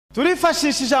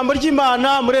turifashisha ijambo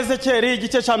ry'Imana muri Ezekiyeli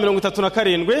igice cya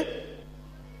 37.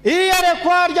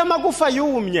 Iyerekwa ry'amagufwa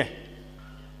yumye.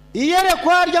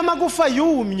 Iyerekwa ry'amagufwa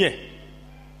yumye.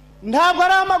 Ntabwo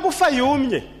ari amagufwa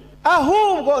yumye,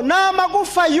 ahubwo ni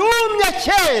amagufwa yumye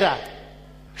kera.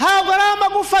 Ntabwo ari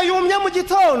amagufwa yumye mu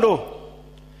gitondo.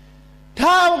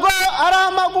 Ntabwo ari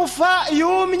amagufwa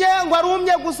yumye ngo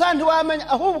arumye gusa ntiwamenya,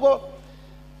 ahubwo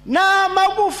ni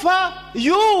amagufwa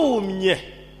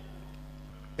yumye.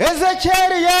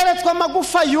 Ezekiyeli yeretswe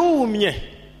amagufwa yumye.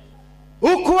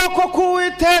 Ukuboko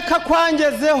k'Uwiteka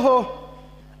kwangezeho,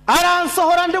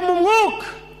 aransohora ndi mu mwuka,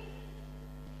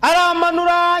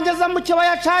 aramanura angeza mu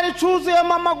kibaya cyari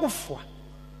cyuzuyemo amagufwa,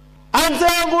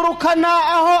 anzengurukana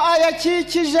aho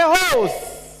ayakikije hose,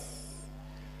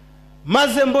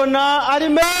 maze mbona ari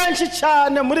menshi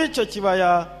cyane muri icyo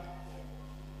kibaya,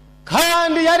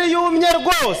 kandi yari yumye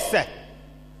rwose.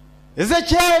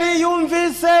 Ezekiyeli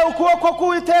yumvise ukuboko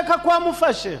k'Uwiteka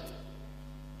kwamufashe.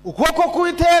 Ukuboko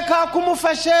k'Uwiteka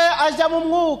kumufashe ajya mu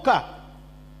mwuka.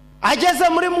 Ageze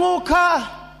muri mwuka,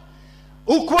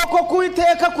 ukuboko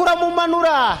k'Uwiteka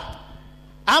kuramumanura,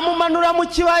 amumanura mu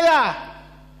kibaya.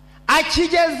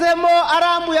 Akigezemo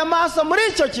arambuye amaso muri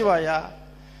icyo kibaya,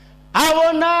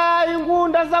 abona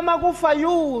ingunda z'amagufwa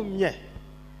yumye.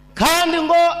 Kandi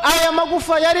ngo aya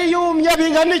magufwa yari yumye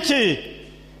bingana iki?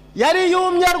 Yari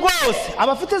yumye rwose.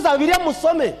 Abafite za Bibiliya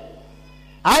musome.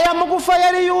 Aya magufwa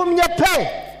yari yumye pe.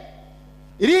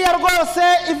 Iriya rwose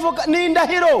ivuga ni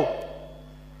indahiro,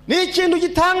 ni ikintu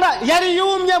gitanga. Yari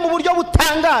yumye mu buryo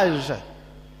butangaje,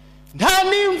 nta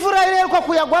n'imvura ireruka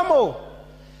kuyagwamo,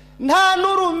 nta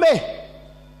n'urume,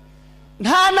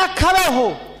 nta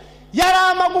n'akabeho. Yari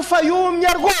amagufwa yumye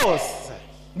rwose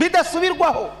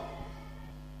bidasubirwaho.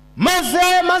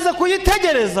 Maze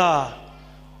kuyitegereza,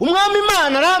 umwami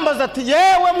Imana arambaza ati,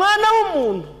 yewe mwana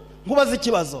w'umuntu, nkubaza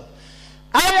ikibazo.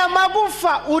 Aya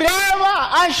magufwa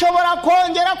ureba ashobora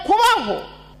kongera kubaho?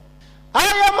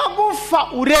 Aya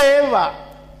magufwa ureba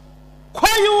ko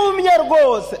yumye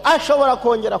rwose ashobora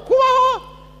kongera kubaho?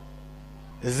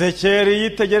 Ezekiyeli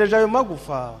yitegereje ayo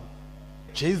magufwa,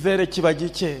 cyizere kiba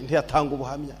gike, ntiyatanga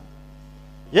ubuhamya.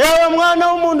 Yewe mwana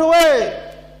w'umuntu we,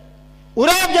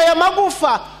 urebye aya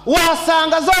magufwa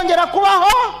wasanga azongera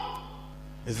kubaho?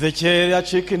 Ezekiyeli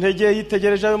acika intege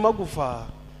yitegereje ayo magufwa,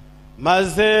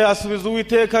 maze asubiza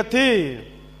Uwiteka ati,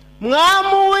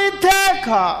 mwami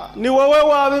Uwiteka, ni wowe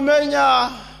wabimenya,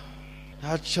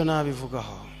 ntacyo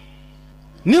nabivugaho,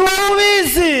 ni wowe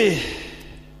ubizi.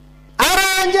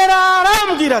 Arongera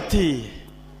arambwira ati,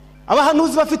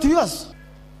 abahanuzi bafite ibibazo,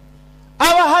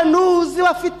 abahanuzi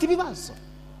bafite ibibazo.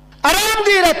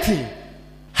 Arambwira ati,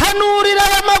 hanurira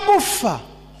aya magufwa,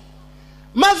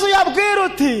 maze uyabwira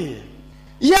uti,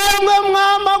 yemwe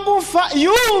mwa magufwa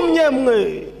yumye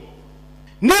mwe,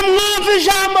 nimwumve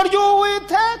ijambo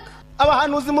ry'Uwiteka.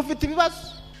 Abahanuzi mufite ibibazo.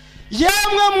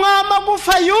 Yemwe mwa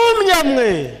magufwa yumye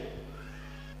mwe,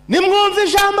 nimwumve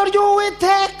ijambo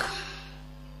ry'Uwiteka.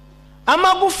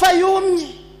 Amagufwa yumye.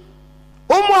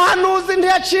 Umuhanuzi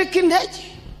ntiyacika intege,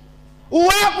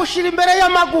 uwagushira imbere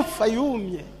y'amagufwa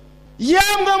yumye.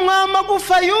 Yemwe mwa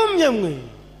magufwa yumye mwe,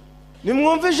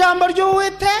 nimwumve ijambo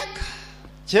ry'Uwiteka.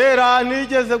 Kera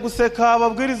nigeze guseka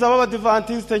ababwiriza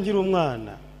b'Abadivantiste ngira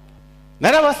umwana,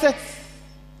 narabasetse.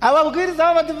 Ababwiriza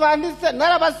b'Abadivantiste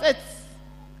narabasetse.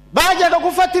 Bajyaga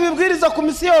gufata ibibwiriza ku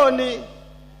misiyoni,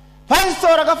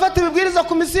 pastor agafata ibibwiriza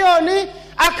ku misiyoni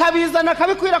akabizana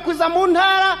akabikwirakwiza mu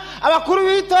ntara, abakuru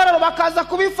b'itorero bakaza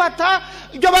kubifata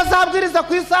ibyo bazabwiriza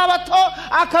ku isabato,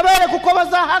 akabereka uko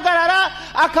bazahagarara,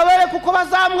 akabereka uko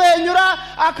bazamwenyura,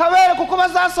 akabereka uko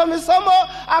bazasoma isomo,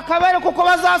 akabereka uko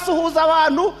bazasuhuza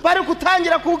abantu bari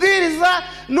gutangira kubwiriza,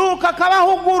 nuko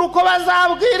akabahugura uko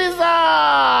bazabwiriza.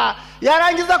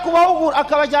 Yarangiza kubahugura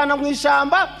akabajyana mu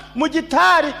ishamba, mu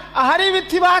gitari ahari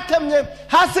ibiti batemye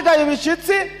hasigaye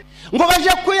ibishitsi, ngo baje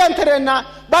kwiyenterena,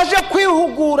 baje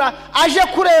kwihugura, aje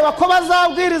kureba ko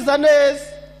bazabwiriza neza.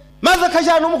 Maze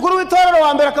akajyana umukuru w'itorero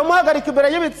wa mbere akamuhagarika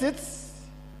imbere y'ibitsitsi.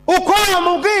 Uko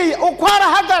yamubwiye, uko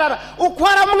arahagarara, uko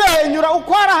aramwenyura,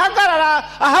 uko arahagarara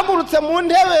ahagurutse mu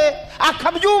ntebe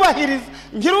akabyubahiriza,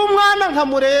 ngira umwana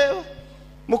nkamureba.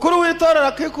 Mukuru w'itorero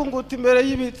akikunguta imbere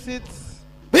y'ibitsitsi.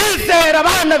 Bizera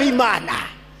abana b'Imana,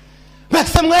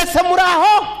 mwese muri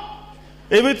aho?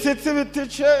 Ibitsitsi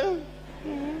bitice,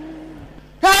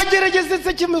 ntagira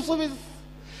igisitsi kimusubiza.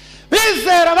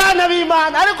 Bizera abana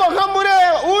b'Imana, ariko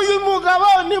nkamureba, uyu mugabo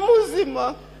ni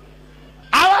muzima.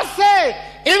 Abase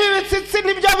ibi bitsitsi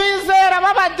nibyo bizera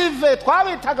b'Abadive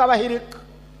twabitaga abahirika.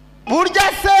 Burya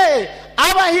se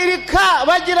abahirika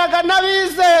bagiraga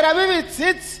n'abizera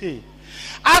b'ibitsitsi.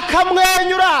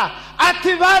 Akamwenyura,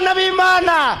 ati bana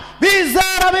b'Imana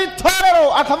bizera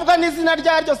b'itorero, akavuga n'izina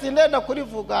ryaryo sindenda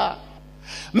kurivuga.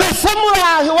 Mbese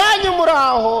muraho iwanyu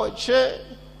muraho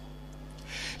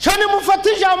cyo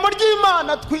nimufate ijambo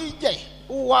ry'Imana twige.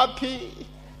 Uwapi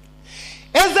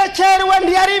Ezekeri we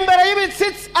ntiyari imbere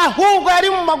y'ibitsitsi, ahubwo yari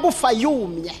mu magufa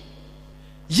yumye.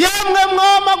 Yemwe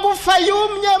mwa magufa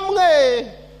yumye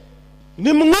mwe,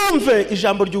 nimwumve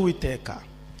ijambo ry'Uwiteka.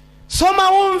 Soma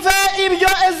wumve ibyo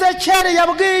Ezekeri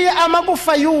yabwiye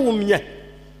amagufa yumye.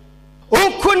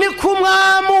 Uku ni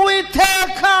kumwami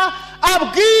Uwiteka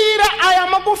abwira aya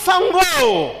magufa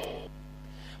ngo,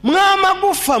 mwa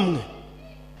magufa mwe,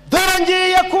 dore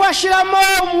ngiye kubashiramo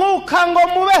umwuka ngo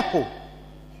mubeho.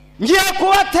 Ngiye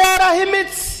kubateraho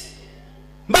imitsi,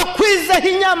 mbakwizeho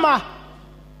inyama,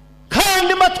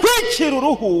 kandi mbatwikira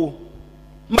uruhu,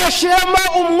 mbashiramo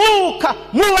umwuka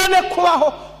mubone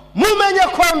kubaho, mumenye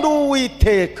ko ndi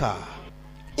Uwiteka.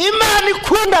 Imana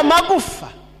ikunda amagufa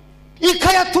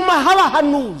ikayatuma haba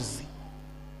hanuzi.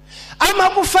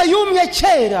 Amagufa yumye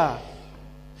kera,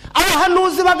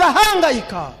 abahanuzi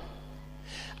bagahangayika,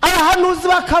 abahanuzi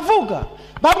bakavuga,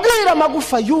 babwira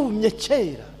amagufa yumye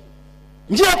kera,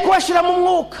 ngiye kubashira mu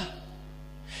mwuka.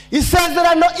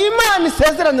 Isezerano Imana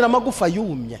isezeranira amagufa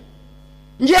yumye,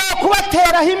 ngiye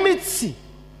kubateraho imitsi,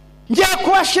 ngiye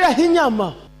kubashiraho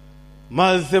inyama,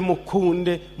 maze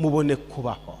mukunde mubone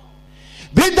kubaho.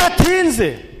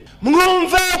 Bidatinze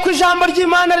mwumve ko ijambo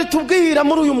ry'Imana ritubwira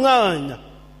muri uyu mwanya.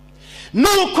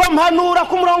 Nuko mpanura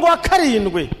ku murongo wa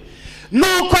 7,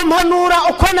 nuko mpanura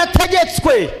uko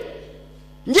nategetswe.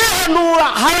 Ngihanura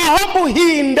haraho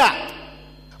guhinda,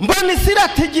 mbona isi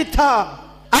iratigita,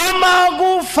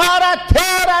 amagufa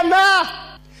araterana,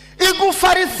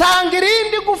 igufa risanga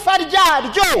irindi gufa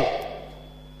ryaryo.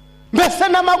 Mbese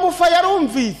n'amagufa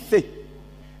yarumvise,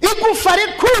 igufa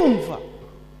rikumva,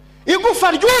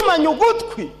 igufa ryumanye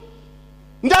ugutwi.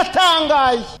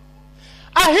 Ndatangaye,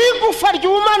 aho igufa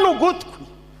ryumana ugutwi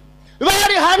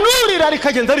barihanurira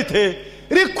rikagenda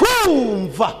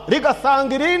rikumva,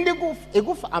 rigasanga irindi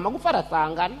gufa. Amagufa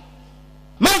arasangana,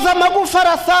 maze amagufa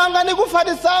arasangana, igufa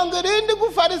risanga irindi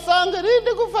gufa, risanga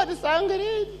irindi gufa, risanga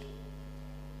irindi.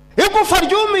 Igufa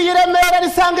ryumiye Remera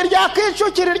risanga irya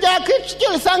Kicukiro, irya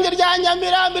Kicukiro risanga irya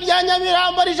Nyamirambo, irya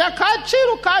Nyamirambo rija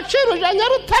Kacyiru rija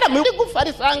Nyarutarama. Igufa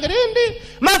risanga irindi,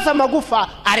 maze amagufa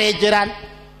aregerana,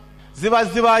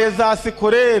 zibaye za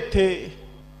sikorete.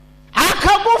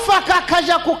 Akagufa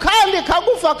kakaja ku kandi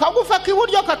kagufa, akagufa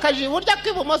k'iburyo kakaja iburyo,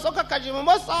 k'ibumoso kakaja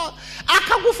ibumoso,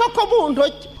 akagufa ko mu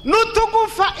ntoki.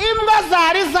 N'utugufa imbwa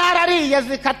zari zarariye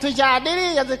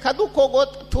zikatujyaniriye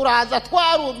zikadukogota, turaza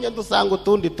twarumye dusanga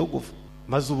utundi tugufa.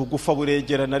 Maze ubugufa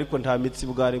buregerana ariko nta mitsi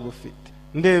bwari bufite.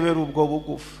 Ndebera ubwo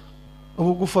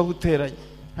ubugufa buteranye,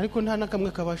 ariko nta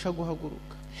nakamwe kabasha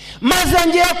guhaguruka. Maze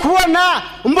ngiye kubona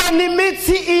mbona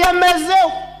imitsi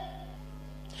iyamezeho,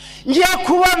 ngiye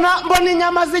kubona mbona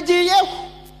inyama zigiyeho.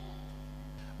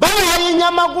 Bahaye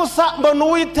inyama gusa, mbona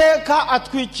Uwiteka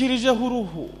atwikirijeho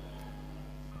uruhu.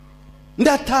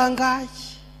 Ndatangaye,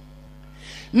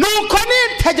 nuko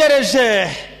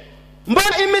nitegereje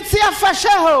mbona imitsi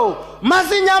yafasheho,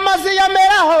 maze inyama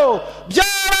ziyameraho,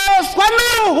 byaroswa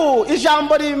n'uruhu.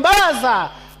 Ijambo rimbaza,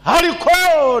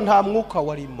 ariko nta mwuka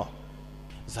warimo.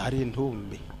 Zari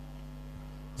intumbi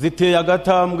ziteye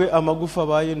agatambwe, amagufa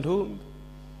abaye intumbi.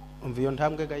 Umva iyo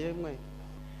ntambwe ga yemwe,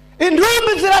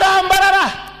 intumbi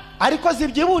zirarambarara ariko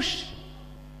zibyibushe,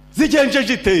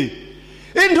 zigenjeje iteye.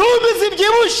 Intumbi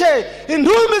zibyibushe,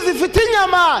 intumbi zifite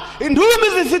inyama, intumbi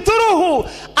zifite uruhu.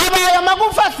 Abaye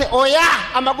amagufa se?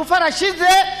 Oya, amagufa arashize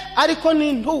ariko ni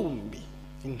intumbi.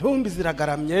 Intumbi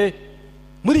ziragaramye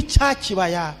muri cya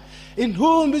kibaya,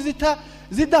 intumbi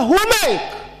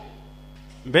zidahumeka.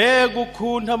 Mbega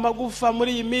ukuntu amagufa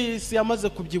muri iyi minsi yamaze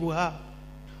kubyibuha.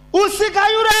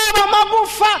 Usigaye ureba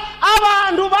amagufa,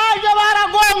 abantu baje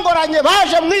baragongoranye,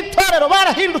 baje mu itorero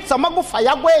barahindutse amagufa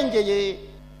yagwengeye.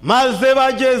 Maze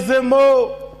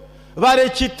bagezemo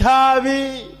bareka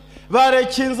itabi,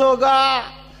 bareka inzoga,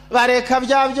 bareka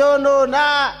bya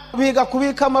byonona, biga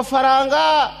kubika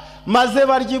amafaranga, maze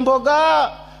barya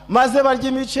imboga, maze barya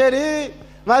imiceri,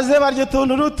 maze barya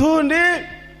utuntu n'utundi,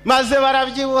 maze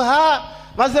barabyibuha,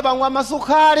 maze banywa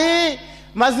amasukari,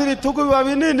 maze ibitugu biba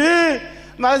binini,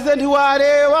 maze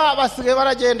ntiwareba. Basigaye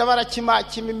baragenda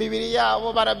barakimakima imibiri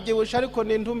yabo, barabyibusha ariko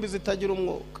ni intumbi zitagira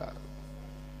umwuka.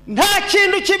 Nta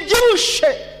kintu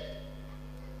kibyibushe.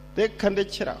 Reka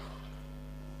ndekeraho,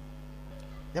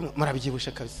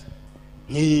 murabyibushe kabisa.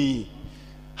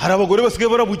 Hari abagore basigaye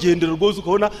barabugendera rwose,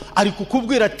 ukabona ari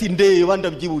kukubwira ati ndeba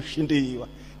ndabyibushe, ndeba.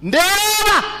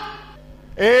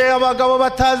 Abagabo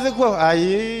batazi ko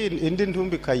indi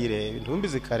ntumbi kayireba, intumbi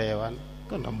zikarebana.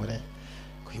 Ndamureba.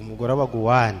 uyu mugore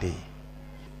abaguwande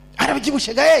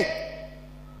arabyibushye gaye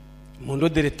mu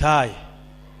ndoderetaye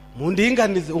mu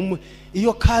ndinganize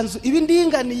iyo kanzu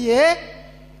ibindinganiye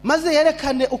maze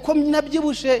yerekane uko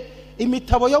nabyibushe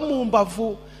imitabo yo mu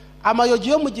mbavu amayogi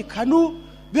yo mu gikanu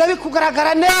biba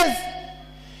bikugaragara neza.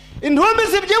 Intumbi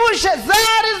zibyibushe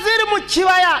zari ziri mu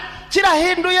kibaya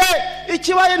kirahinduye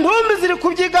ikibaya, intumbi ziri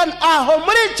kubyigana aho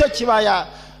muri icyo kibaya,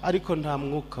 ariko nta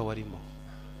mwuka warimo.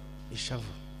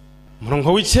 Ishavu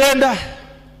umurongo w'9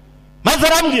 maze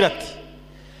arambwira ati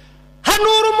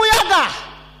hanura umuyaga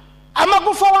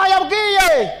amagufa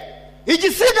wayabwiye,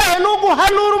 igisigaye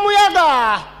n'uguhanura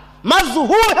umuyaga maze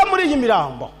uhuhe muri iyi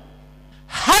mirambo.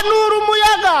 Hanura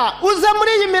umuyaga uze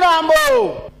muri iyi mirambo.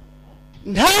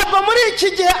 Ntabwo muri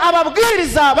iki gihe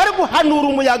ababwiriza bari guhanura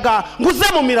umuyaga ngo uze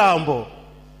mu mirambo.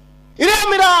 Iriya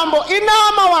mirambo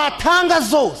inama watanga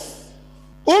zose,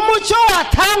 umucyo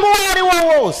watanga uwo ari wo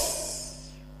wose,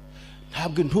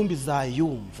 ntabwo intumbi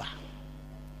zayumva.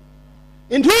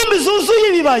 Intumbi zuzuye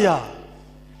ibibaya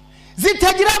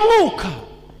zitagira mwuka,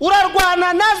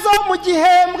 urarwana nazo mu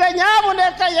gihembwe,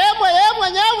 nyabuneka yemwe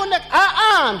nyabuneka,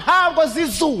 ntabwo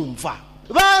zizumva.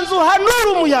 Banza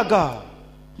uhanura umuyaga.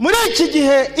 Muri iki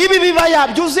gihe ibi bibaya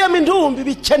byuzuyemo intumbi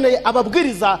bikeneye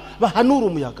ababwiriza bahanura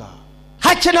umuyaga.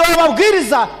 Hakenewe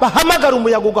ababwiriza bahamagara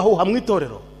umuyaga ugahuha mu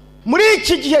itorero. Muri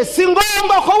iki gihe si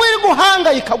ngombwa ko wiri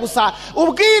guhangayika gusa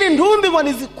ubwira intumbi ngo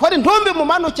nizikora, intumbi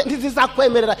mumanuke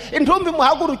ntizizakwemerera, intumbi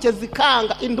muhaguruke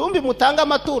zikanga, intumbi mutanga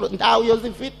amaturo ntawe iyo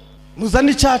zifite,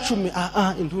 muzane icyacumi,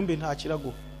 intumbi nta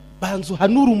kiraguha. Banza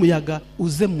uhanura umuyaga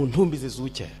uze mu ntumbi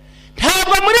zizuke.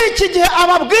 Ntabwo muri iki gihe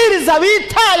ababwiriza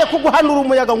bitaye kuguhanura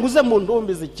umuyaga ngo uze mu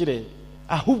ntumbi zikire,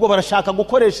 ahubwo barashaka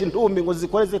gukoresha intumbi ngo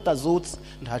zikore zitazutse.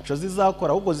 Ntaco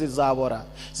zizakora, ahubwo zizabora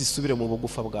zisubire mu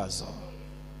bugufa bwazo.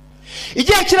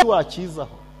 Igihe kira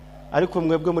wakizaho, ariko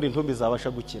mwebwe muri intumbi zabasha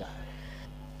gukira.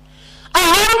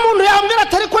 Aha umuntu yambwira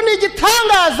ati ariko ni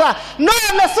igitangaza,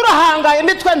 none surahangaye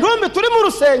nitwe ntumbi turi mu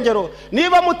rusengero,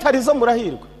 niba mutarizo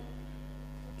murahirwa.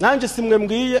 Nanje simwe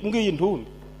mbwiye intumbi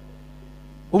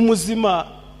umuzima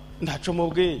ntaco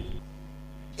mubwiye.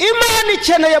 Imana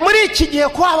ikeneye muri iki gihe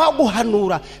ko aba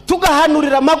guhanura,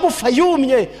 tugahanurira amagufa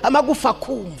yumye, amagufa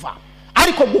kumva,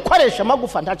 ariko gukoresha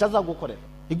amagufa ntaco azagukorera.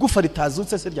 Igufa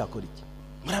ritazutse se ryakora iki?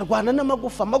 Murarwana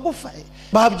n'amagufa, amagufa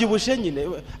babyibushe nyine.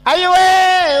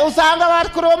 Ayiwe usanga bari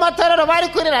kuri amatorero bari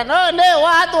kurira, none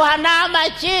waduha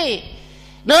namaki,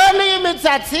 none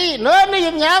y'imitsatsi, none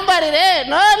y'imyambarire,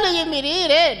 none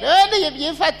y'imirire, none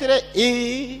y'ibyifatire.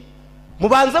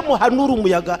 Mubanze muhanura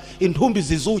umuyaga intumbi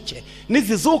zizuke,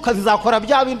 nizizuka zizakora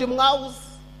bya bindi mwawuze.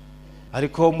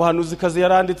 Ariko umuhanuzi kazi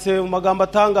yaranditse mu magambo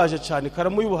atangaje cyane,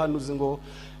 karamu y'ubuhanuzi ngo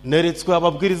neretswe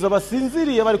ababwiriza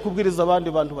basinziriye bari kubwiriza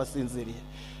abandi bantu basinziriye.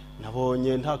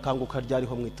 Nabonye nta kanguka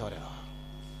ryariho mu itorero.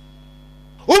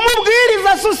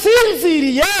 Umubwiriza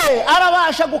susinziriye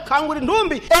arabasha gukangura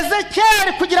intumbi.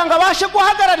 Ezekiel kugira ngo abashe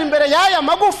guhagarara imbere y'aya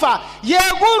magufa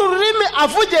yegura ururimi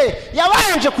avuge,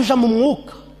 yabanje kuja mu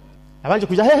mwuka. Abanje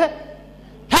kuja hehe?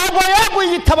 Ntabwo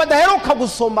yaguye igitabo adaheruka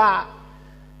gusoma,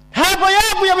 ntabwo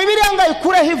yaguye Bibiliya ngo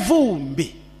ayikureho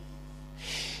ivumbi.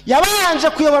 Yabanje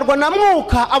kuyoborwa na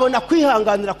mwuka, abona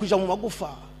kwihanganira kuja mu magufa.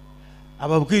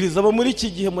 Ababwiriza bo muri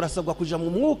iki gihe murasabwa kuja mu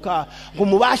mwuka ngo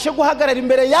mubashe guhagarara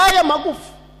imbere y'aya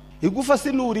magufa. Igufa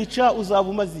sinurica uzaba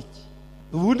umaze iki?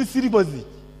 Ubundi sirimaze iki?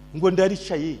 Ngo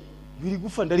ndaricaye, biri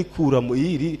gufa ndarikuramo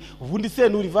iri, ubundi se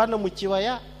nurivana mu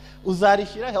kibaya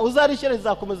uzarishira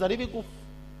rizakomeza ribigufa.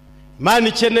 Imana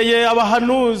ikeneye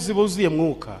abahanuzi buzuye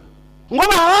mwuka ngo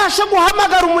babashe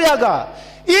guhamagara umuyaga.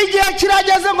 Igihe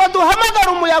kirageze ngo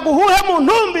duhamagara umuyaga uhuhe mu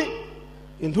ntumbi,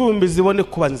 intumbi zibone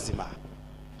kuba nzima.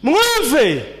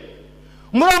 Mwumve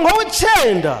umurongo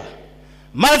w'9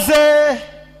 maze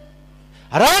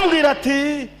arambwira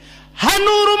ati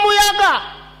hanura umuyaga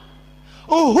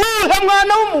uhuhe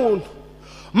mwana w'umuntu,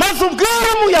 maze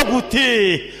ubwire umuyaga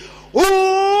uti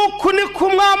uku ni ku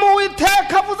Mwami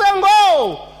Uwiteka avuze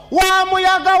ngo wa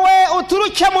muyaga we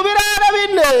uturuke mu birere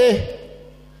bine,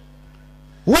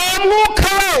 wa mwuka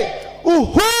we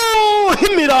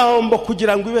uhuhe imirambo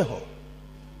kugira ngo ibeho.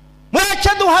 Mureke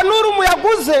duhanura umuyaga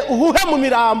uze uhuhe mu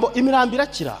mirambo, imirambo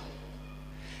irakira.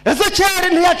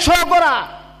 Ezekiel ntiyacogora,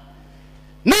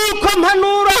 nuko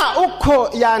mpanura uko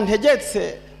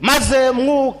yantegetse, maze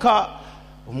umwuka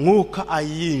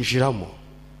ayinjiramo.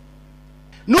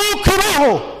 Nuko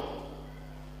ibaho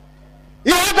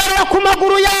ihagarara ku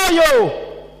maguru yayo,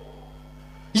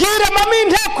 yiremamo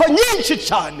inteko nyinshi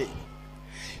cyane.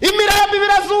 Imirambo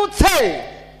birazutse,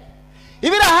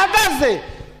 ibirahagaze,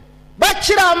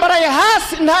 bakirambaraye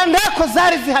hasi nta nteko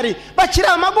zari zihari, bakiri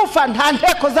amagufa nta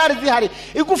nteko zari zihari.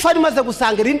 Igufa rimaze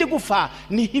gusanga irindi gufa,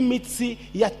 niho imitsi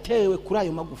yatewe kuri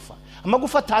ayo magufa.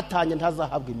 Amagufa atatanye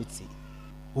ntazahabwa imitsi.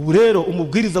 Ubu rero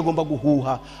umubwiriza agomba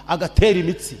guhuha agatera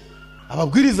imitsi.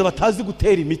 Ababwiriza batazi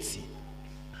gutera imitsi,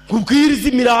 kubwiriza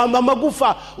imiramba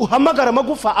amagufa, uhamagara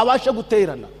amagufa abashe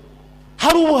guterana.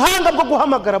 Hari ubuhanga bwo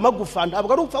guhamagara amagufa,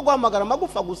 ntabwo ari upfa guhamagara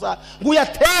amagufa gusa ngo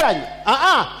uyateranye.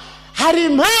 Hari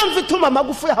impamvu ituma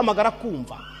amagufa yahamagara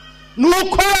kumva,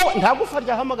 nuko nta gufa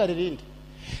ryahamagara irindi.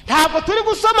 Ntabwo turi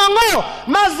gusoma ngo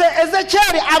maze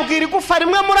Ezekiyeli abwira igufa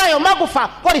rimwe muri ayo magufa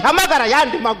ko rihamagara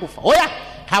yandi magufa. Oya,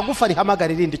 nta gufa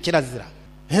rihamagara irindi, kirazira.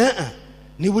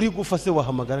 Niba uri gufa se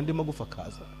wahamagara andi magufa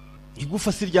kaza.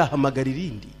 Igufa si ryahamagara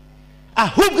irindi,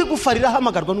 ahubwo igufa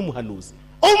rirahamagarwa n'umuhanuzi.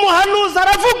 Umuhanuzi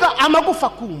aravuga amagufa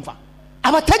kumva.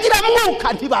 Abatagira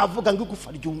mwuka ntibavuga ngo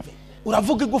igufa ryumve.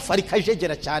 Uravuga igufa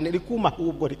rikajegera cyane rikuma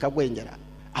ahubwo rikagwengera.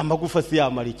 Amagufa si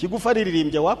yamara iki? Igufa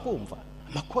riririmbye wakumva.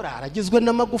 Amakora aragizwe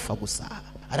n'amagufa gusa,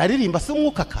 araririmba se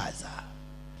umwuka kaza.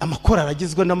 Amakora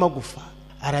aragizwe n'amagufa,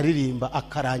 araririmba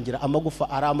akarangira amagufa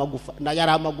ari amagufa, na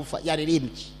yari amagufa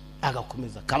yaririmbye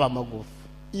agakomeza kaba amagufa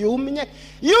yumye.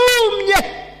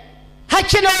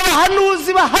 Hakenewe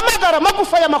abahanuzi bahamagara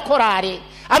amagufa y'amakorari,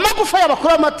 amagufa y'abakuru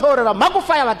b'amatorero,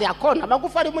 amagufa y'abadiyakoni,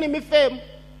 amagufa ari muri mifemu,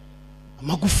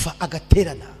 amagufa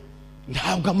agaterana.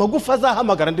 Ntabwo amagufa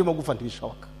azahamagara andi magufa,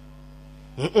 ntibishoboka.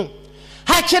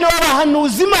 Hakenewe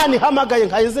abahanuzi Imana ihamagaye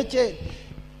nka Ezekiyeli.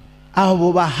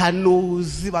 Abo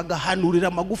bahanuzi bagahanurira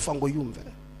amagufa ngo yumve.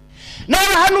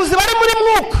 N'abahanuzi bari muri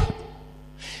mwuka,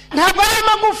 ntabwo ari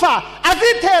amagufa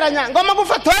aziteranya ngo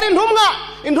amagufa atware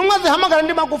intumwa zihamagara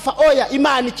andi magufa. Oya,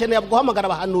 Imana ikeneye guhamagara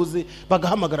abahanuzi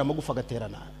bagahamagara amagufa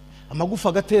agaterana. Amagufa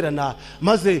agaterana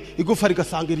maze igufa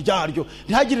rigasanga iryaryo,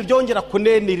 ntihagire ryongera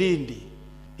kunena irindi.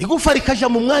 Igufa rikaja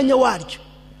mu mwanya waryo.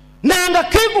 Nanga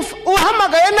kigufa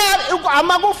uhamagaye nabi,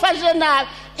 amagufa aje nabi,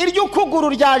 iryo kuguru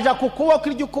ryaja ku kuboko,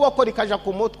 iryo kuboko rikaja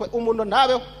ku mutwe, umuntu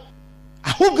ntabeho.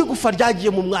 Ahubwo igufa ryagiye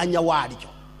mu mwanya waryo.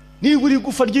 Niba uri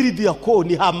gufa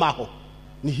ry'idiyakoni hamaho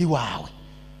nihi wawe.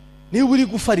 Niba uri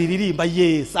gufa riririmba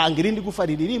sanga irindi gufa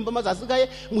riririmba maze asigaye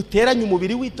muteranye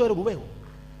umubiri w'itore bubeho.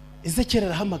 Ezekiyeli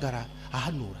arahamagara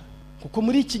ahanura, kuko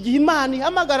muri iki gihe Imana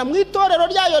ihamagara mu itorero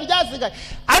ryayo ryasigaye.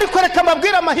 Ariko reka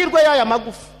mbabwire amahirwe y'aya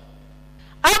magufa.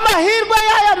 Amahirwe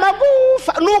y'aya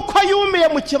magufa nuko yumiye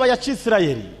mu kibaya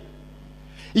cy'Isirayeli,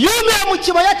 yumiye mu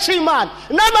kibaya cy'Imana.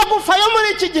 N'amagufa yo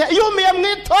muri iki gihe yumiye mu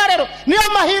itorero, niyo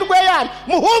mahirwe yari.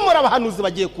 Muhumura, abahanuzi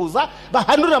bagiye kuza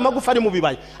bahanurira amagufa ari mu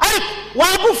bibaya. Ariko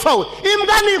wagufa we,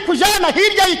 imbwa nikujana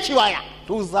hirya y'ikibaya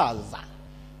tuzaza.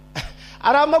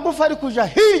 Ari amagufa ari kuja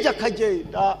hirya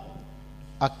akagenda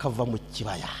akava mu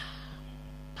kibaya.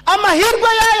 Amahirwe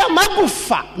y'aya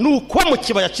magufa nuko mu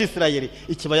kibaya cy'Isirayeli,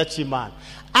 ikibaya cy'Imana,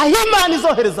 aho Imana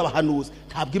izohereza abahanuzi.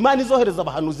 Ntabwo Imana izohereza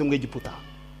abahanuzi mu Egiputa,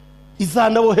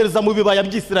 izanabohereza mu bibaya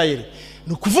by'Isirayeli.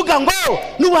 Nukuvuga ngo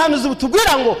n'ubuhanuzi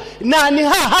butubwira ngo ni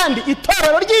hahandi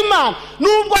itorero ry'Imana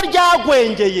nubwo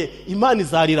ryagwengeye, Imana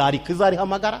izarirarika,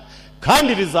 izarihamagara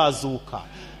kandi rizazuka.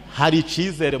 Hari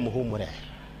icizere, muhumure,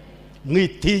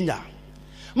 mwitinya.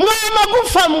 Mwe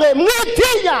magufa mwe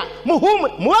mwitinya,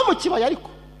 muhumure, muba mu kibaya. Ariko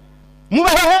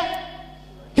mubahe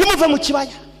ntimuve mu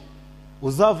kibaya.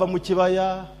 Uzava mu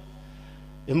kibaya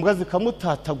imbwa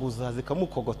zikamutataguza,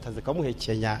 zikamukogota,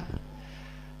 zikamuhekenya,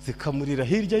 zikamurira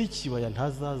hirya y'ikibaya,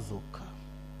 ntazazuka.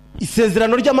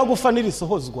 Isezerano ry'amagufa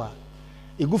nirisohozwa,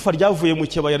 igufa ryavuye mu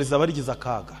kibaya rizaba rigize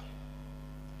akaga.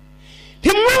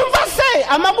 Ntimwumva se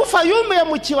amagufa yumiye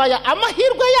mu kibaya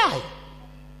amahirwe yayo?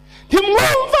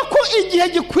 Ntimwumva ko igihe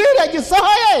gikwiriye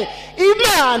gisohoye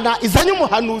Imana izanye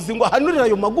umuhanuzi ngo ahanurire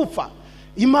ayo magufa?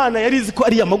 Imana yari izi ko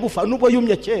ari amagufa, nubwo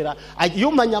yumye kera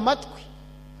yumanya amatwi.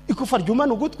 Igufa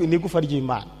ryumana ugutwi ni igufa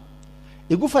ry'Imana.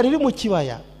 Igufa riri mu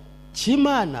kibaya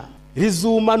cy'Imana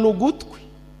rizumana ugutwi,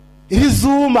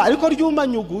 rizuma ariko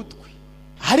ryumanya ugutwi.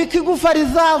 Ariko igufa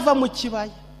rizava mu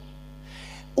kibaya,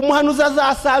 umuhanuzi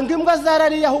azasanga imbwa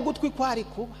zarariye aho ugutwi kwari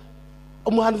kuba.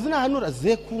 Umuhanuzi nahanura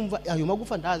ze kumva ayo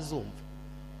magufa ntazumva.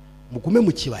 Mugume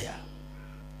mu kibaya.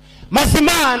 Maze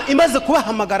Imana imaze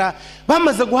kubahamagara,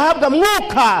 bamaze guhabwa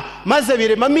mwuka, maze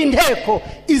biremamo inteko.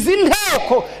 Izi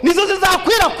nteko nizo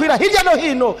zizakwirakwira hirya no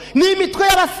hino. Ni imitwe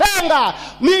y'abasanga,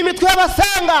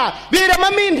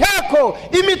 biremamo inteko.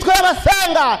 Imitwe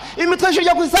y'abasanga, imitwe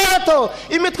y'ishyirya ku isabato,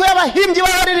 imitwe y'abahimbyi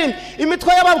b'abaririmbi,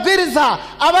 imitwe y'ababwiriza,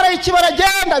 abarayiki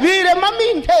baragenda, biremamo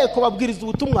inteko, babwiriza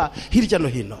ubutumwa hirya no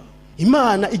hino.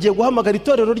 Imana igiye guhamagara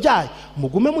itorero ryayo,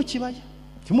 mugume mu kibaya,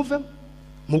 timuvemo.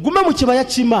 Mugume mu kibaya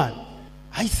cy'Imana,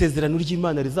 aho isezerano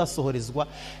ry'Imana rizasohorezwa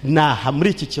naha muri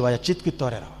iki kibaya cyitwa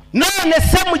itorero. None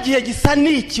se mu gihe gisa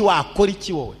n'iki wakora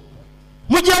iki wowe?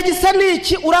 mu gihe gisa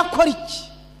n'iki urakora iki?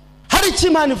 Hari icyo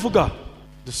Imana ivuga.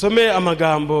 Dusome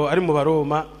amagambo ari mu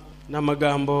Baroma,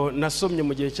 n'amagambo nasomye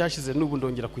mu gihe cyashize n'ubu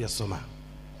ndongera kuyasoma.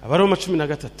 Abaroma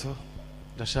 13.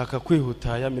 Ndashaka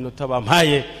kwihuta ya minota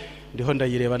bampaye, ndiho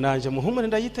ndayireba nanje muhumure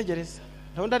ndayitegereza,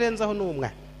 ndaho ndarenzaho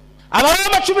n'umwe.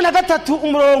 Abaroma 13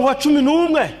 umurongo wa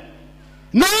 11.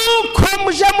 Nuko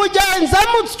muje mugenza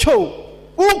mutyo,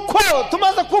 uko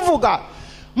tumaze kuvuga,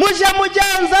 muje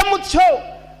mugenza mutyo,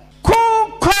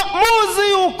 kuko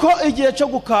muzi yuko igihe cyo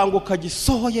gukanguka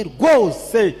gisohoye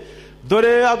rwose.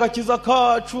 Dore agakiza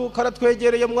kacu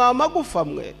karatwegereye mw'amagufwa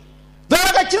mwe. Dore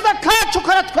agakiza kacu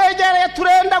karatwegereye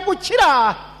turenda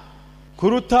gukira.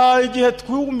 Kuruta igihe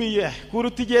twumiye,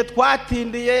 kuruta igihe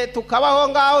twatindiye tukabaho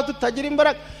ngaho tutagira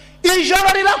imbaraga. Ijoro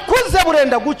rirakuze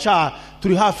burenda guca,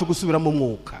 turi hafi gusubira mu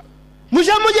mwuka.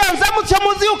 Muje mugenza mutyo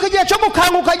muzi yuko igihe cyo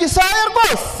gukanguka gisohoye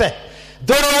rwose.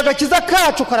 Dore agakiza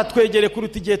kacu karatwegereye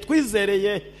kuruta igihe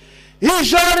twizereye.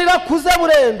 Ijoro rirakuze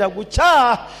burenda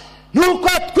guca, nuko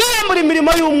twiyambura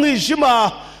imirimo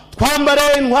y'umwijima,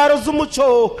 twambare intwaro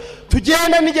z'umucyo,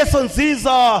 tugende n'ingeso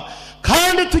nziza,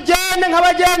 kandi tugende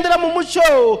nk'abagendera mu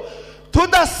mucyo,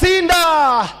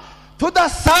 tudasinda,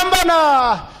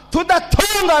 tudasambana,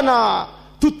 tudatongana,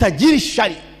 tutagira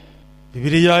ishari.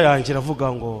 Bibiliya yanjye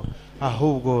iravuga ngo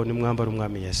ahubwo ni mwambara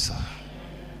umwami Yesu.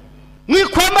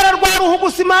 Mwikwambara rwa ruhu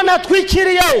gusa Imana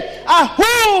yatwikiriye,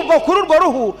 ahubwo kuri urwo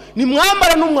ruhu ni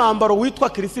mwambara n'umwambaro witwa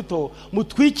Kristo,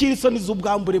 mutwikira isoni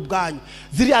z'ubwambure bwanyu.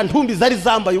 Ziriya ntumbi zari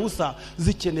zambaye ubusa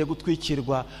zikeneye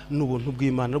gutwikirwa n'ubuntu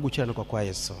bw'Imana no gukiranuka kwa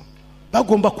Yesu.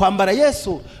 Bagomba kwambara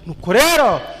Yesu. Nuko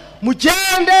rero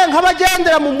mugende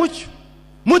nk'abagendera mu mucyo,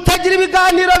 mutagira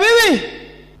ibiganiro bibi,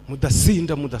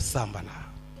 mudasinda, mudasambana.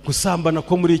 Gusambana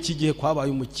ko muri iki gihe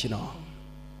kwabaye umukino.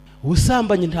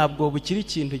 Ubusambanyi ntabwo bukiri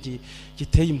ikintu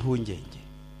giteye impungenge.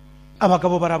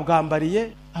 Abagabo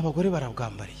barabwambariye, abagore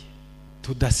barabwambariye.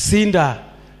 Tudasinda,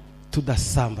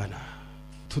 tudasambana,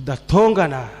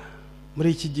 tudatongana.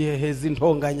 Muri iki gihe heza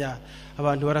intonganya,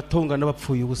 abantu baratongana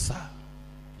bapfuye ubusa.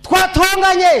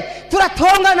 Twatonganye,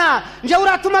 turatongana, nje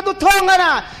uratuma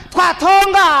dutongana,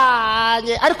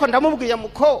 twatonganye. Ariko ndamubwiye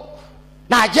muko,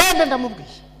 nagende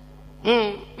ndamubwiye.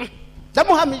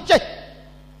 Ndamuhamije.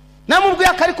 Namubwiye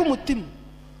akari ku mutima.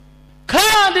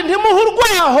 Kandi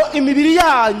ntimuhurwaho imibiri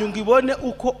yanyu ngo ibone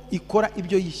uko ikora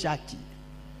ibyo yishakiye.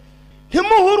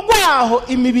 Ntimuhurwaho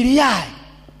imibiri yanyu.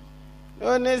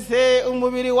 None se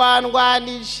umubiri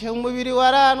wandwanije, umubiri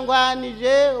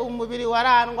warandwanije, umubiri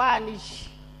warandwanije.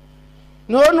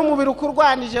 None umubiri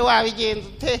ukurwanije wabigenza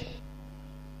ute?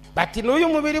 Bati n'uyu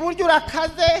mubiri buryo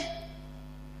urakaze,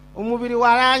 umubiri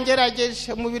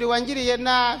warangerageje, umubiri wangiriye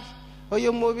nabi.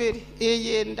 Uyu mubiri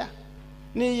iyinda,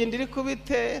 niyindi iri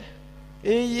kubitera,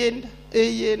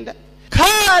 iyinda.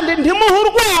 Kandi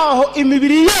ntimuhurwaho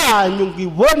imibiri yanyu ngo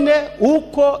ibone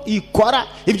uko ikora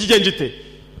ibyo igenje ite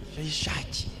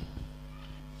yishakiye.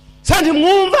 Sandi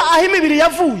mwumva aho imibiri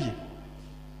yavuye.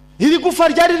 Iri gufa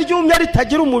ryari ryumye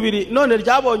ritagira umubiri, none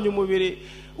ryabonye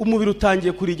umubiri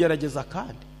utangiye kurigerageza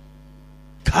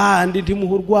kandi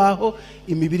ntimuhurwaho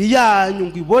imibiri yanyu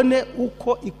ngo ibone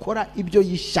uko ikora ibyo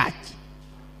yishakiye.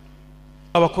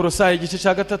 Abakolosayi igice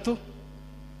cya 3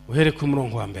 uhere ku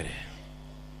murongo wa mbere.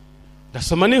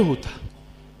 Ndasoma nihuta.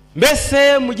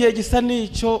 Mbese mu gihe gisa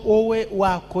n'icyo wowe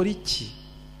wakora iki?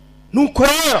 Nuko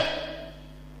rero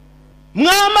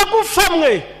mw'amagufwa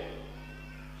mwe,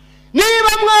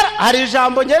 niba mwara, hari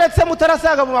ijambo ngeretse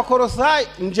mutarasaga mu bakolosayi,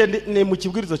 nje ni mu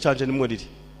kibwirizo cyanje nimwo riri.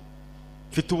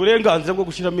 Mfite uburenganzira bwo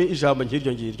gushiramo ijambo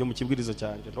nk'iryo ngiryo mu kibwirizo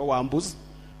cyanje, no wambuza.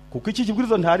 Kuko iki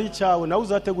kibwirizo ntari cyawe, nawe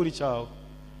uzategura icyawe.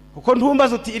 Kuko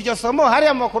ntumbaza uti iryo somo hari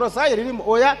amakolosayi ririmo,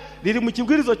 oya riri mu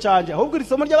kibwirizo cyanje. Ahubwo iri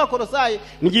somo ry'abakolosayi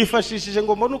ngifashishije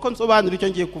ngo mbone uko nsobanura icyo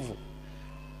ngiye kuvuga.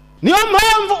 Niyo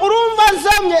mpamvu urumva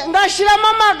nsomye ndashiramo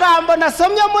amagambo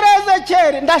nasomye muri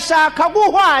Ezekiyeli, ndashaka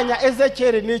guhwanya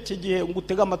Ezekiyeli n'iki gihe ngo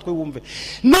utege amatwi wumve.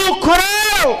 Nuko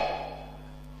rero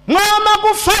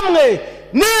mw'amagufwa mwe,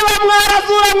 niba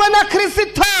mwarazuranywe na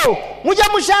Kristo, mujya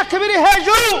mushaka ibiri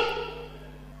hejuru.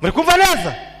 Muri kumva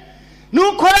neza?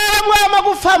 Nuko rero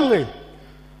mw'amagufwa mwe,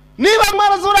 niba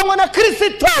mwarazuranywe na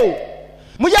Kristo,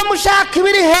 mujya mushaka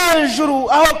ibiri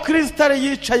hejuru, aho Kristo ari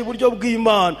yicaye iburyo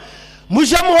bw'Imana.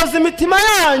 Muje muhoza imitima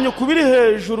yanyu kubiri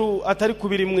hejuru, atari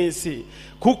kubiri mwisi,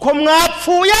 kuko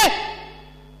mwapfuye,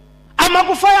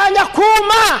 amagufwa yanyu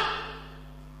akuma,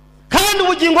 kandi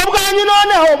ubugingo bwanyu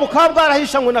noneho bukaba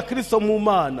bwarahishanywe na Kristo mu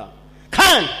Mana.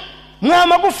 Kandi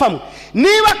mw'amagufwa mwe,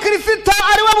 niba Kristo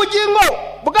ari we bugingo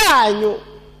bwanyu,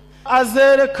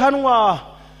 azerekanwa,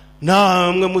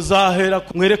 namwe muzahera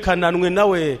mwerekananwe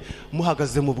nawe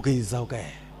muhagaze mu bwiza bwe.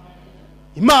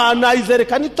 Imana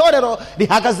izerekana itorero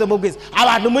rihagaze mu bwiza.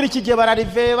 Abantu muri iki gihe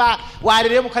barariveba,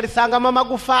 warireba ukarisangamo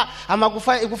amagufa,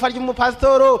 igufa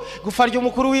ry'umupasitoro, igufa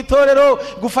ry'umukuru w'itorero,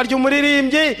 igufa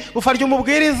ry'umuririmbyi, igufa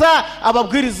ry'umubwiriza.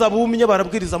 Ababwiriza bumye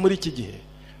barabwiriza muri iki gihe.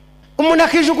 Umuntu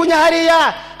akijugunya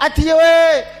hariya ati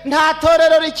yewe nta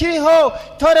torero rikiriho,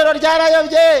 itorero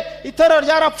ryarayobye, itorero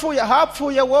ryarapfuye.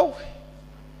 Hapfuye wowe.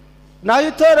 Naho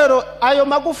itorero ayo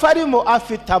magufa arimo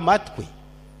afite amatwi.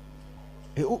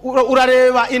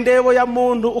 Urareba indebo ya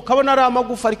muntu ukabona ari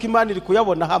amagufa, ariko Imana iri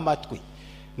kuyabonaho amatwi.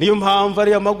 Niyo mpamvu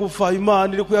ari amagufa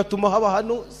Imana iri kuyatuma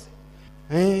habahanuzi.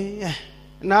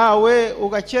 Nawe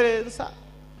ugakerensa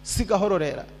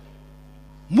sigahororera.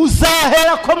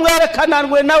 Muzahera ko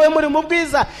mwerekananwe nawe muri mu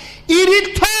bwiza.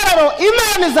 Iri torero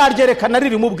Imana izaryerekana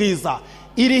riri mu bwiza.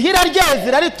 Iri hira ryeze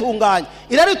iraritunganya,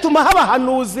 irarituma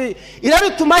habahanuzi,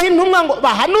 irarituma intumwa ngo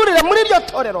bahanurire muri iryo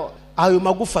torero. Ayo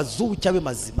magufa zucya abe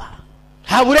mazima.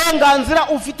 Nta burenganzira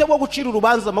ufite bwo gucira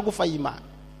urubanza amagufa y'Imana.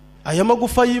 Aya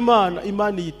magufa y'Imana,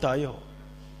 Imana yitayeho.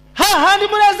 Hahandi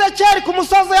muri Ezekiel ku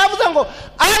musozi yavuze ngo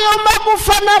ayo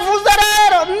magufa navuze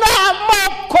rero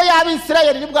n'amoko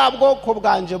y'Abisirayeli ni bwa bwoko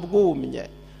bwanje bwumye.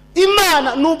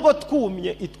 Imana nubwo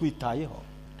twumye itwitayeho,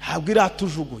 ntabwo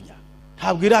iratujugunya,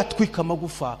 ntabwo iratwika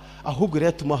amagufa, ahubwo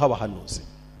iratuma habahanuzi.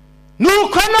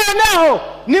 Nuko noneho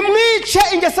nimwice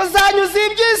ingeso zanyu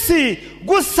z'ibyisi,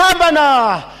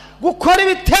 gusambana, gukora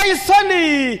ibiteye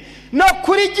isoni, no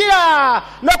kurigira,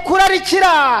 no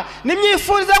kurarikira,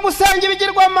 n'imyifurize yo gusenga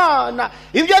ibigirwamana.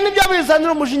 Ibyo nibyo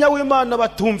bizanira umujinya w'Imana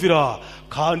batumvira.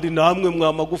 Kandi namwe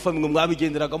mwamagufa mwe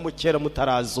mwabigenderagamo kera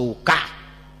mutarazuka.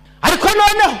 Ariko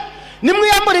noneho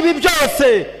nimwiyambura ibi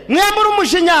byose, mwiyambura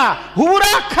umujinya,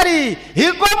 uburakari,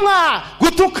 igomwa,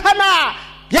 gutukana,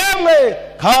 yemwe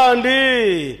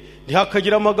kandi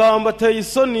ntihakagira amagambo ateye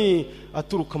isoni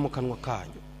aturuka mu kanwa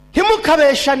kanyu.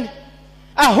 Ntimukabeshane,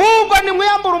 ahubwo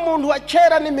nimwiyambura umuntu wa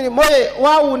kera n'imirimo ye,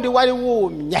 wa wundi wari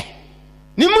wumye.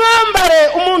 Nimwambare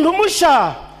umuntu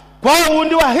musha, kwa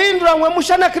wundi wahinduranywe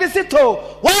musha na Kristo,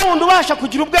 wa wundi ubasha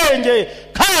kugira ubwenge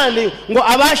kandi ngo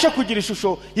abashe kugira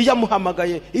ishusho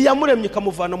iyamuhamagaye, iyamuremye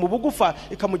ikamuvana mu bugufa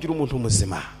ikamugira umuntu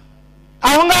muzima.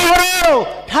 Aho ngaho rero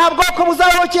nta bwoko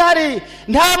buzabaho kihari,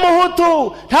 nta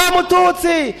muhutu, nta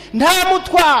mututsi, nta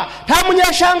mutwa, nta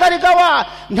munyashangarigawa,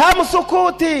 nta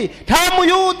musukuti, nta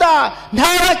muyuda, nta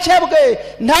bakebwe,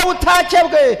 nta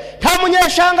utakebwe, nta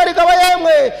munyashangarigawa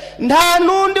yemwe, nta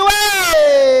nundi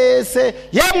wese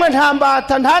yemwe, nta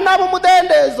mbata, nta nabo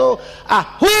umudendezo,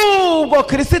 ahubwo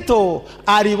Kristo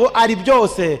ari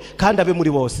byose kandi abe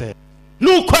muri bose.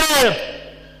 Nuko rero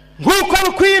nguko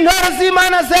bikwiye intore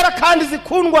z'Imana zera kandi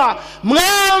zikundwa,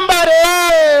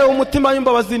 mwambare umutima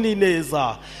w'imbabazi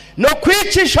n'ineza, no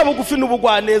kwicisha bugufi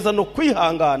n'ubugwaneza, no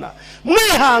kwihangana,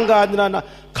 mwihanganirana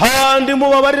kandi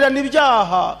mubabarirana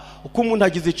ibyaha uko umuntu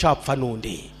agize icapfa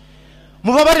n'undi.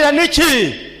 Mubabarirana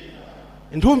iki?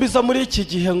 Ndumbiza muri iki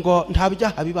gihe ngo nta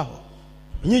byaha bibaho.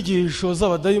 Inyigisho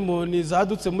z'abadayimoni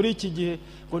zadutse muri iki gihe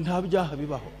ngo nta byaha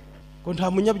bibaho, ngo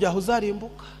nta munyabyaha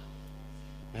uzarimbuka.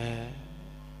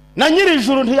 Na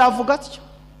nyir'ijuru ntiyavuga atyo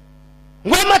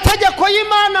ngo amategeko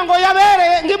y'Imana ngo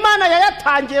yabereye, ngo Imana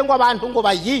yayatangiye ngo abantu ngo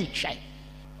bayice.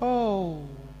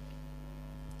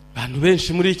 Abantu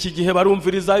benshi muri iki gihe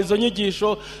barumviriza izo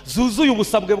nyigisho zuzuye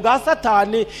ubusabwe bwa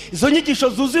Satani, izo nyigisho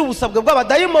zuzuye ubusabwe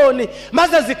bw'abadayimoni,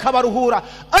 maze zikabaruhura.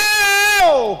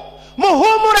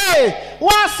 Muhumure,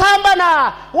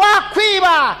 wasambana,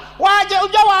 wakwiba, waje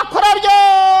ibyo wakora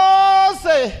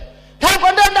byose,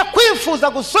 ntabwo ndenda kwifuza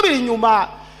gusubira inyuma,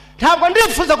 ntabwo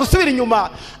ndifuza gusubira inyuma,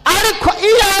 ariko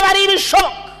iyo ari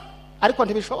ibishoboka, ariko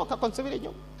ntibishoboka ko nsubira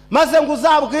inyuma. Maze ngo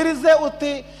uzabwirize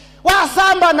uti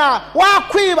wasambana,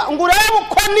 wakwiba, ngo urebe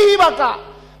uko nibaga,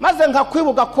 maze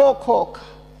nkakwibuka kokoka,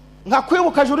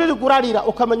 nkakwibuka juriri gurarira,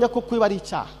 ukamenya ko kwiba ari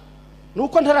icyaha.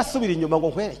 Nuko ntarasubira inyuma ngo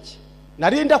nkwereke,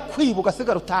 narinda kwibuka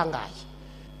sigara utangaye,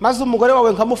 maze umugore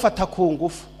wawe nkamufata ku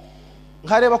ngufu,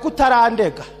 nkareba ko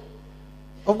utarandega,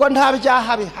 ubwo nta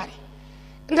byaha bihari,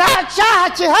 nta cyaha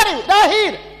kihari.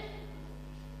 Rahira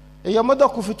iyo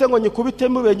modoka ufite ngo nyikubite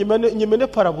mube nyimene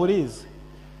paraburize,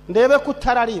 ndebe ko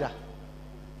utararira.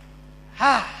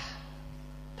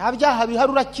 Nta byaha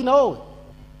bihari, urakina wowe,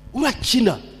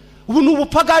 urakina. Ubu ni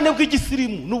ubupagane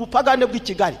bw'igisirimu, ni ubupagane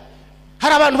bw'ikigali.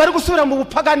 Hari abantu bari gusubira mu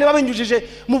bupagane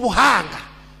babinyujije mu buhanga,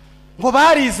 ngo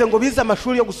barize, ngo bize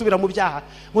amashuri yo gusubira mu byaha,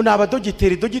 ngo naba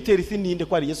dogiteri. Dogiteri sininde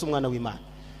ko ari Yesu umwana w'Imana.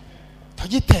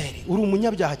 Dogiteri uri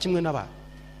umunyabyaha kimwe n'abandi.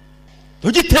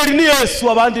 Dogiteri ni Yesu,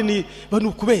 abandi ni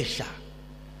ukubesha.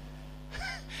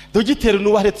 Dogiteri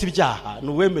nuwaretse ibyaha,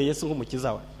 nuwemeye Yesu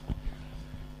nk'umukiza we.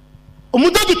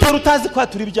 Umudogiteri utazi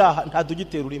kwatura ibyaha nta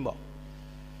dogiteri urimo.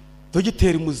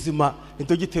 dogiteri muzima ni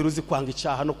dogiteri uzi kwanga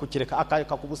icyaha no kukireka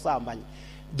akareka kubusambanyi,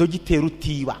 dogiteri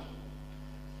utiba.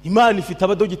 Imana ifite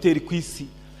abadogiteri ku isi,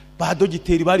 ba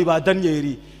dogiteri bari ba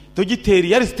Danieli,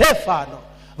 dogiteri yari Stefano,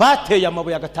 bateye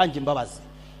amabuye agatanga imbabazi.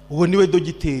 Uwo niwe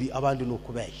dogiteri, abandi no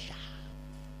kubeshya.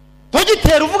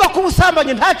 Dogiteri uvuga ko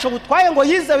ubusambanyi ntaco butwaye ngo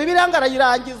yize Bibiliya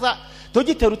ngarayirangiza,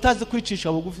 dogiteri utazi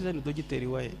kwicisha bugufi ni dogiteri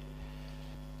we.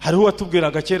 Hari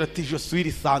uwatubwiraga kera ati je suis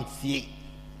licencié.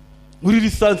 Uri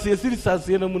licencié si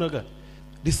licencié na munaga.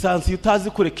 Licencié utazi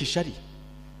kureka ishari.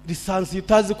 Licencié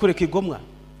utazi kureka igomwa.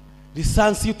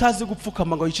 Licencié utazi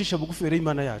gupfukama ngo yicisha bugufi bere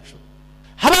Imana yacu.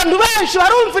 Abantu benshi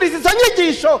barumviriza izo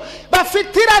nyigisho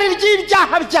bafite irari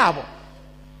ry'ibyaha byabo.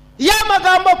 Ya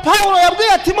magambo Paulo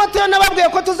yabwiye Timoteyo nababwiye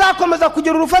ko tuzakomeza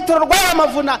kugira urufatiro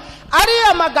rw'amavuna, ari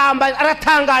amagambo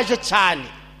aratangaje cyane.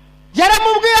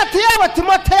 Yaramubwiye ati yewe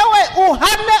Timoteyo we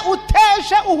uhane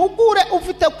uteshe uhugure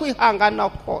ufite kwihangana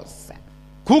kose,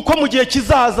 kuko mu gihe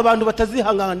kizaza abantu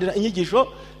batazihanganira inyigisho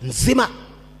nzima,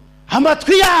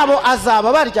 amatwi yabo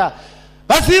azaba barya,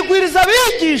 bazigwiriza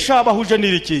bigisha bahuje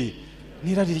n'iriki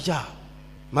n'irari ryabo.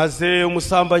 Maze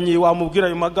umusambanyi wamubwira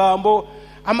ayo magambo,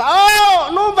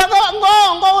 numvaga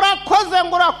ngo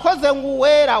urakoze ngo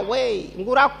uwera we,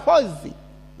 ngo urakoze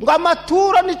ngo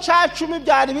amaturo ni 10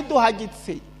 byari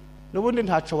biduhagitse, nubundi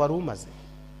ntaco wari umaze.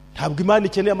 Ntabwo Imana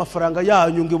ikeneye amafaranga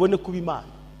yanyu ngo ibone kuba Imana.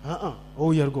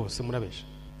 Oya rwose murabesha.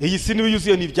 Iyi si niwe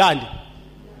yuzuye n'ibyandi.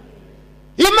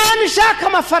 Imana ishaka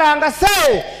amafaranga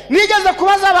se, nigeze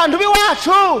kubaza abantu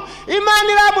biwacu,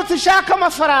 Imana iramutse ishaka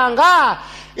amafaranga,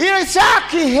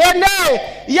 irashaka ihene,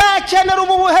 yakenera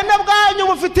ubu buhene bwanyu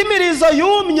bufite imirizo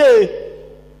yumye,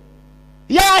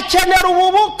 yakenera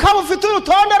ububuka bufite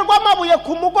urutonde rw'amabuye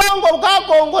ku mugongo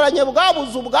bwagongoranye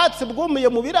bwabuze ubwatsi bwumiye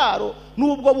mu biraro,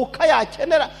 n'ubwo buka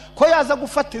yakenera ko yaza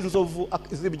gufata inzovu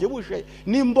zibyibushe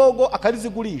n'imbogo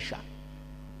akarizigurisha.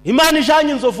 Imana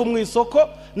ijanye inzovu mu isoko,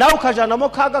 nawe ukajanamo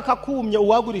kaga kakumye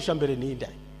uwagurisha mbere ninde?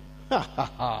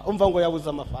 Umva ngo yabuze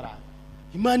amafaranga.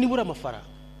 Imana ibura amafaranga.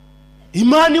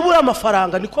 Imana ibura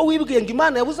amafaranga niko wibwiye ngo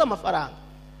Imana yabuze amafaranga?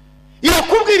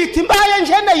 Irakubwira iti mbaye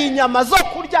nkeneye inyama zo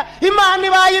kurya, Imana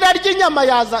ibaye irarya inyama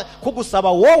yaza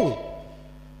kugusaba wowe.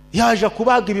 Yaje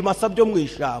kubaga ibimasa byo mu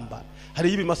ishamba.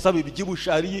 Hari ibimasa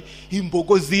bibyibusha, hari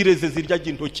imbogo zireze zirya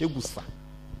intoke gusa,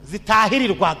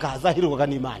 zitahirirwaga zahirirwaga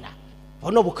n'Imana.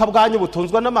 Bono bukabwanyu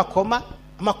butunzwa n'amakoma,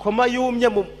 amakoma yumye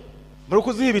muri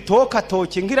kuziha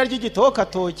ibitokatoke, ngira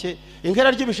ry'igitokatoke,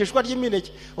 ingera ry'ibishishwa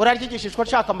ry'imineke, urarya igishishwa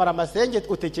cakamara amasenge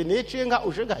uteke n'icinga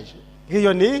ushigaje.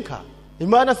 Iyo ninka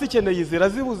Imana sikeneye izira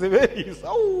zibuze beriza.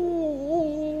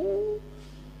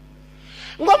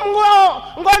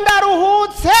 Ngo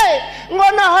ndaruhutse, ngo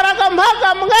nahoraga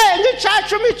mpagamwe,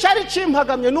 ng'icacumi cari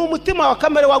cimpagamye, n'umutima wa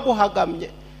kamere waguhagamye.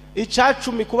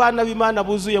 Icacumi ku bana b'Imana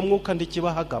buzuye mwuka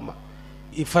ndikibahagama.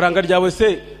 Ifaranga ryawe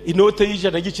se inote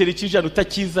y'ijana giceri cy'ijana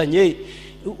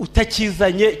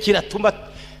utakizanye kiratuma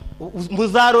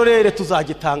muzarorere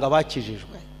tuzagitanga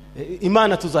bakijijwe.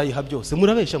 Imana tuzayiha byose.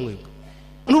 Murabesha mwebwe.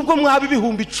 Nubwo mwaba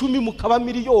ibihumbi 10 mukaba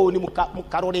miliyoni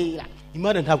mukarorera,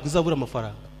 Imana ntabwo izabura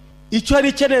amafaranga. Icyo ari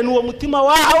ikeneye n'uwo mutima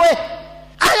wawe.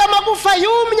 Aya magufa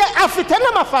yumye afite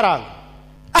n'amafaranga.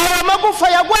 Aya magufa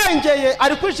yagwengeye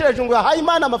ari kwishireje ngo yahaye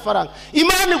Imana amafaranga.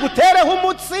 Imana igutereho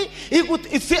umutsi,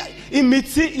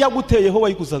 imitsi yaguteyeho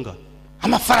wayiguzanga.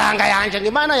 Amafaranga yanje ngo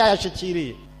Imana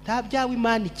yayashikiriye. Nta byawe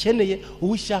Imana ikeneye,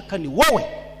 uwishaka ni wowe.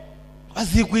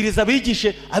 Azigwiriza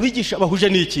abigisha bahuje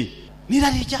n'iki?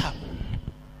 Nirari ryabo.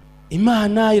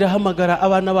 Imana irahamagara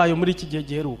abana bayo muri iki gihe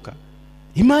giheruka.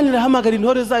 Imana irahamagara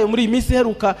intore zayo muri iyi minsi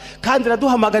iheruka, kandi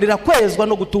iraduhamagarira kwezwa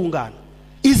no gutungana.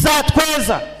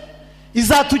 Izatweza,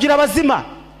 izatugira abazima,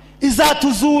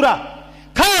 izatuzura,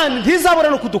 kandi ntizabura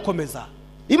no kudukomeza.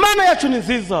 Imana yacu ni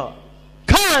nziza,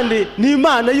 kandi ni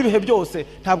Imana y'ibihe byose,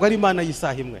 ntabwo ari Imana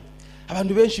y'isaha imwe.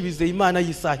 Abantu benshi bizeye Imana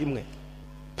y'isaha imwe.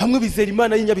 Bamwe bizera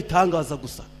Imana y'inyabitangaza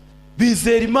gusa,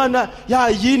 bizera Imana ya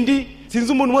yindi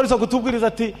sinzi umuntu wese gutubwiriza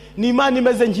ati ni Imana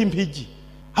imeze nk'impigi.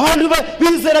 Abantu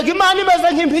bizeraga Imana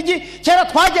imeze nk'impigi. Kera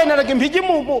twagenderaga impigi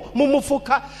mu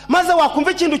mufuka, maze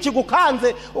wakumva ikintu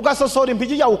kigukanze ugasosora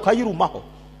impigi yawe ukayirumaho.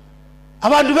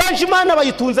 Abantu benshi Imana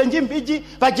bayitunze nk'impigi,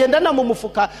 bagendana mu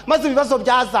mufuka, maze ibibazo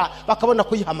byaza bakabona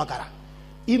kuyihamagara.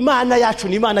 Imana yacu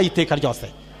ni Imana y'iteka ryose.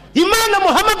 Imana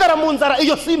muhamagara mu nzara,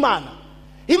 iyo si Imana.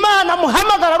 Imana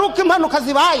muhamagara ruko impanuka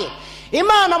zibaye.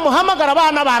 Imana muhamagara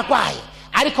abana barwaye.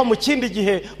 Ariko mu kindi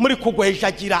gihe muri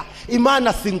kugwejagira,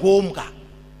 Imana si ngombwa.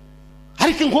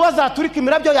 Ariko inkuba zaturika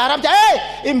imirabyo yarabya,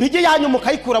 impigi yanyu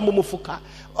mukayikura mu mufuka.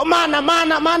 Mana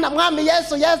mwami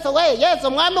Yesu we,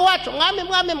 Yesu mwami wacu, mwami.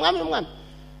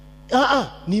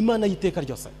 Ni Imana y'iteka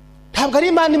ryose. Ntabwo ari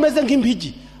Imana imeze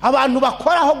nk'impigi abantu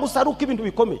bakoraho gusa ruko ibintu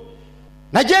bikomeye.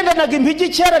 nagendanaga impigi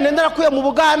kera narakuye mu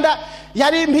Buganda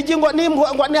yari impigi ngo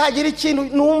nihagira ikintu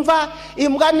numva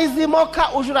imbwa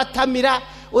nizimoka ujuratamira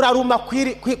uraruma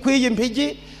kwiyi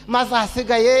impigi maze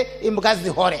hasigaye imbwa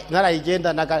zihore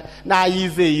narayigendanaga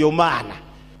nayizeye iyo mana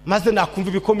maze nakumva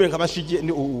ibikomeye nkabashigiye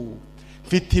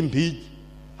mfite impigi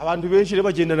abantu benshi rero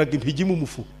bagendanaga impigi mu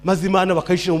mufuka maze Imana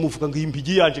bakayishira mu mufuka ngo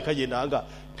impigi yanje kagendanga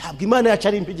ntabwo Imana yacu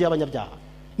ari impigi y'abanyabyaha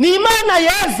ni Imana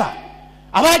yeza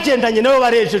abagendanye nabo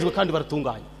barejejwe kandi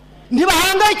baratunganye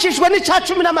ntibahangayikishwe n'icya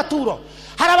 10 n'amaturo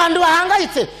hari abantu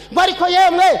bahangayitse ngo ariko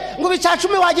yemwe ngo icya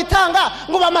 10 wagitanga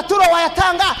ngo amaturo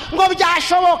wayatanga ngo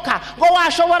byashoboka ngo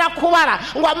washobora kubara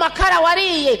ngo amakara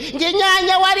wariye ngo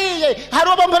inyanya wariye hari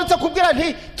abo mbarutse kubwira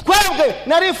nti twebwe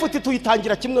narifuti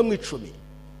tuyitangira kimwe mu 10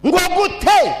 ngo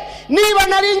gute niba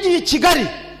naringiye i Kigali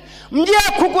ngiye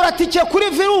kugura tike kuri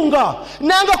Virunga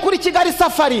nanga kuri Kigali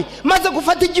safari maze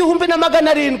gufata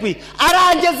 1700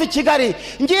 arangeze i Kigali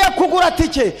ngiye kugura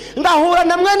tike ngahura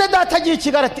na mwene data agiye i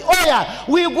Kigali ati oya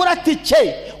wigura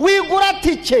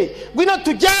tike gwino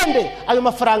tugende ayo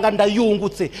mafaranga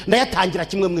ndayungutse ndayatangira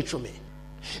kimwe mu 10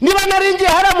 niba naringiye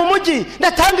hara mu mugi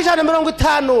ndatanga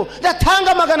 150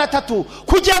 ndatanga 300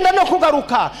 kugenda no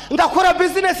kugaruka ngakora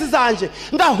business zanje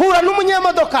ngahura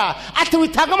n'umunyemodoka ati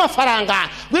witanga amafaranga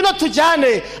gwino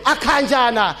tujyane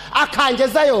akanjyana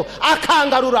akangezayo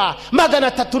akangarura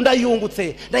 300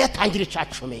 ndayungutse ndayatangira icya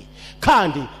 10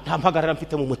 kandi nta mpagarara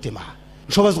mfite mu mutima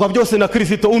nshobozwa byose na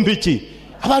Kristo umbiki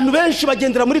abantu benshi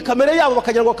bagendera muri kamere yabo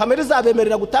bakagira ngo kamere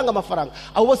zabemerera gutanga amafaranga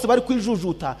abo bose bari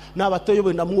kwijujuta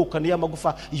n'abatoyobe na mwuka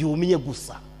n'iy'amagufa yumye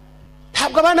gusa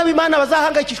ntabwo abana b'Imana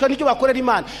bazahangayikishwa n'icyo bakorera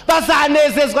Imana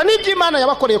bazanezezwa n'ibyo Imana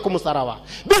yabakoreye ku musaraba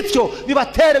bityo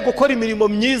bibatere gukora imirimo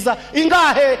myiza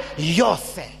ingahe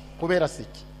yose kubera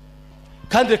siki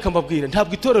kandi reka mbabwire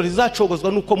ntabwo itorero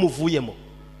rizacogozwa nuko muvuyemo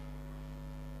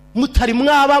mutari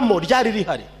mwabamo ryari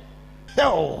rihari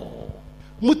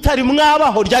mutari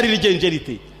mwabaho ryari rigenje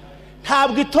rite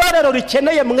ntabwo itorero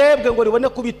rikeneye mwebwe ngo ribone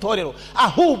kuba itorero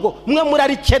ahubwo mwe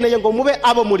murarikeneye ngo mube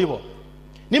abo muri bo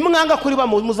nimwanga kuri ba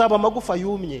muzaba amagufa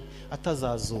yumye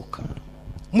atazazuka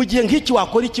mu gihe nk'iki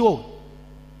wakora iki wowe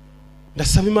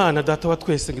ndasaba Imana data wa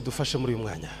twese ngidufashe muri uyu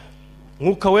mwanya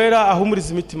mwuka wera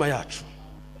ahumuriza imitima yacu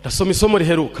ndasoma isomo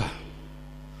riheruka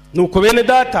nuko bene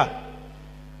data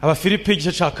Abafilipi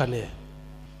igice cya 4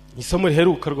 isomo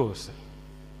riheruka rwose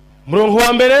murongo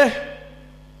wa mbere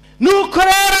nuko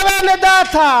rero bene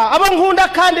data abo nkunda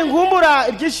kandi nkumbura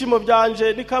ibyishimo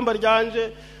byanje n'ikamba ryanje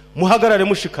muhagarare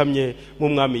mushikamye mu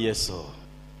mwami Yesu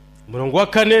murongo wa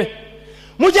 4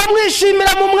 mujye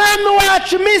mwishimira mu mwami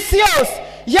wacu iminsi yose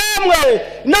yamwe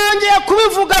nongeye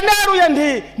kubivuga neruye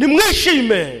nti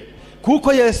nimwishime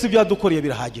kuko Yesu byadukoreye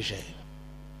birahagije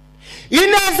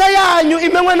ineza yanyu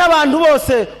imenywe n'abantu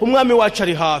bose umwami wacu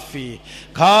ari hafi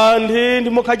kandi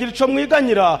ndimukagira ico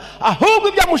mwiganyira ahubwo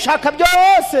ibyo mushaka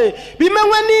byose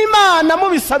bimenywe n'Imana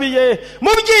mubisabiye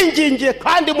mubyingingiye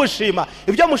kandi mushima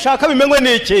ibyo mushaka bimenywe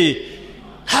n'iki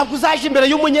ntabwo uzaje imbere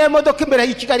y'umunyemodoka imbere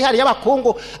y'Ikigali hari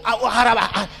y'abakungu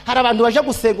hari abantu baje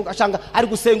gusenga ugashanga ari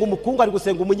gusenga umukungu ari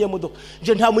gusenga umunyemodoka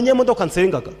nje nta munyemodoka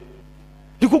nsengaga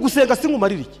ndiko gusenga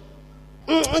sinkumarira iki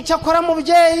cyakora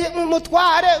mubyeyi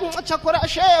mutware cyakora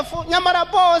shefu nyamara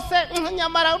bose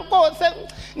nyamara rwose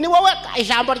ni wowe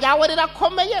ijambo ryawe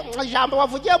rirakomeye ijambo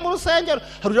wavugiye mu rusengero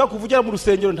harujya kuvugira mu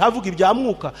rusengero ntavuga ibya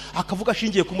mwuka akavuga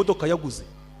ashingiye ku modoka yaguze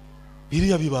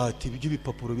biriya bibati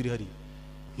by'ibipapuro biri hari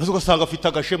maze ugasanga afite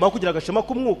agashema kugira agashema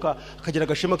k'umwuka akagira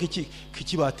agashema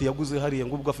k'ikibati yaguze hariya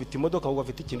ngo ubwo afite imodoka ahubwo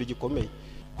afite ikintu gikomeye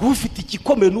ufite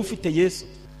igikomeye n'ufite Yesu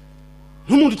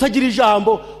n'umuntu utagira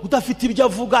ijambo udafite ibyo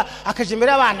avuga akaje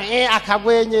imbere y'abantu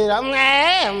akagwenyera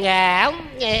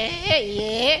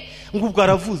ngo ubwo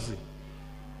aravuze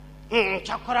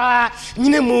cyakora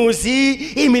nyine muzi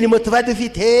imirimo tuba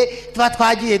dufite tuba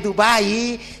twagiye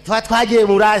Dubai tuba twagiye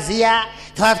muri Aziya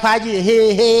tuba twagiye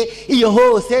hehe iyo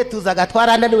hose tuzaga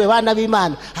twarananiwe bana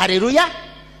b'Imana haleluya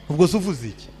ubwo suvuze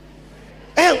iki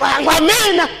ngo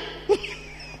amena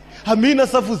amina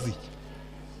savuze iki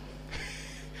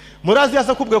murazi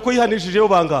yasa kubwe ko yihanishijeho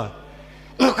bangana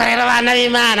nuko rero bana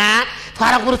b'Imana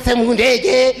twaragurutse mu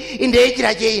indege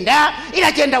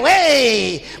iragenda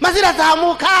we maze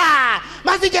irazamuka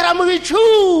maze igera mu bicu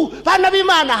bana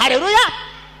b'Imana haleluya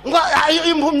ngo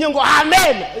impumye ngo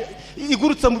amen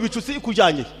igurutse mu bicu si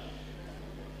kujyanye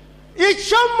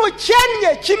icyo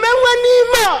mukennye kimenywe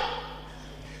n'Imana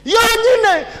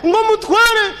yonyine ngo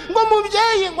mutware ngo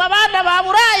mubyeyi ngo abana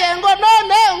baburaye ngo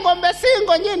none ngo mbese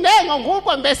ngo nyine ngo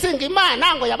ngubwo mbese ngo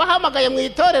Imana ngo yabahamagaye mu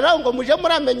itorero ngo muje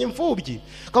muramenye imfubyi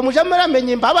ngo muje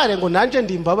muramenye imbabare ngo nanje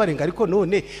ndi imbabare ngo ariko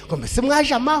none ngo mbese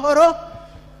mwaje amahoro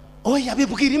oya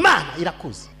bibwira Imana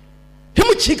irakuze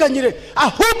ntimukiganyire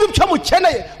ahubwo ibyo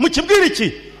mukeneye mukibwire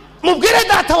iki mubwire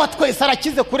data wa twese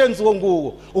arakize kurenza uwo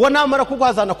nguwo uwo namara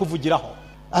kugwazana kuvugiraho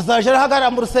azaje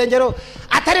arahagarara mu rusengero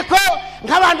atariko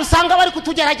nk'abantu usanga bari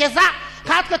kutugerageza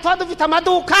katwe tuba dufite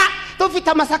amaduka dufite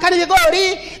amasaka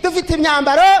n'ibigori dufite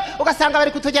imyambaro ugasanga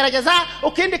bari kutugerageza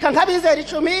ukindika nk'abizera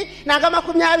 10 nanga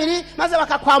 20 maze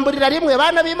bakakwamburira rimwe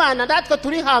bana b'Imana ndatwe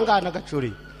turihangana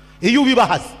gacuri iyo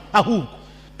ubibahaze ahubwo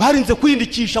barinze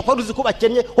kwindikisha ko ruzi ko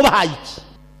bakennye ubahaye iki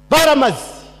baramaze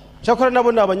cyakora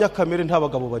nabo n'abanyakamere nta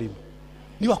bagabo barimo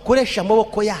nibakoresha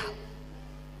amaboko yabo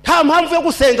nta mpamvu yo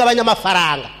gusenga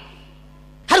abanyamafaranga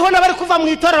hariho n'abari kuva mu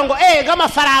itorero ngo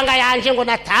amafaranga yanje ngo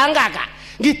natangaga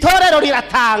ngitorero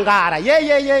riratangara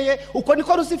ye uko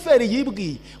niko Rusiferi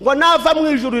yibwiye ngo nava mu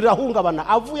ijuru rirahungabana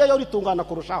avuyeyo ritungana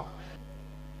kurushaho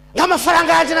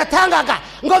ngamafaranga yanje natangaga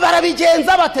ngo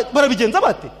barabigenza bate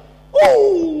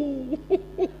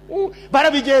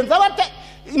barabigenza bate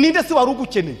ninde si wari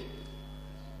ugukeneye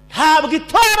ntabwo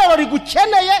itorero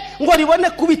rigukeneye ngo ribone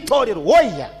kuba itorero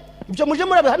oya ibyo muje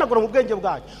murabihanagura mu bwenge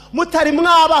bwanyu mutari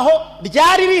mwabaho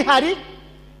ryari rihari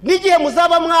n'igihe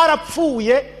muzaba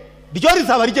mwarapfuye ryo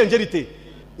rizaba rigenje rite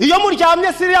iyo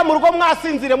muryamye siriya mu rugo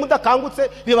mwasinzire mudakangutse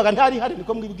ribaga ntari hari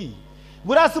niko mwibwiye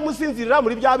burasi musinzirira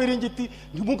muri bya biringiti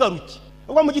ntimugaruke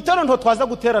ubwo mu gitero nto twaza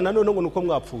guterana none ngo nuko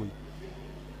mwapfuye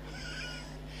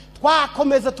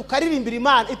twakomeza tukaririmbira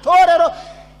Imana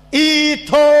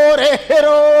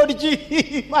itorero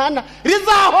ry'Imana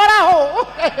rizahoraho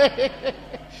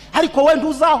ariko we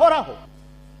ntuzahoraho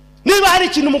niba hari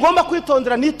ikintu mugomba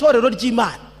kwitondera n'itorero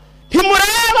ry'Imana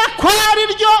ntimureba ko ari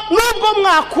ryo nubwo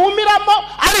mwakumiramo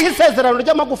ariho isezerano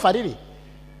ry'amagufa riri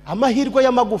amahirwe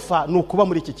y'amagufa ni ukuba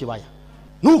muri iki kibaya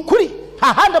ni ukuri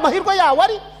nta handi amahirwe yawe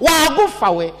ari wagufa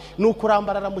we ni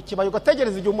ukurambarara mu kibaya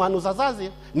ugategereza igihe umuhanuzi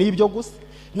azazira ni ibyo gusa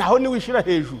naho niwishira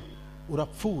hejuru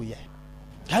urapfuye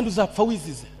kandi uzapfa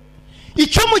wizize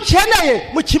icyo mukeneye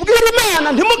mukibwira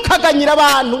Imana ntimukaganyira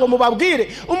abantu ngo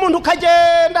mubabwire umuntu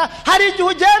ukagenda hari igihe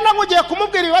ugenda ngugiye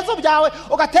kumubwira ibibazo byawe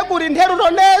ugategura interuro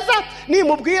neza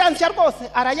nimubwira nsya rwose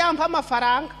arayampa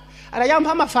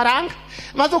amafaranga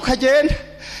maze ukagenda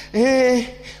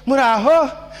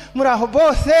muraho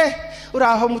bose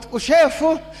uraho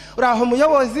shefu uraho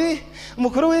muyobozi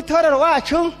umukuru w'itorero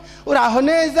wacu uraho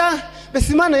neza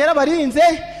bese Imana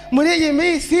yarabarinze muri iyi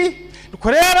minsi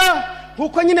rero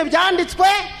nkuko nyine byanditswe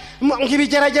ngo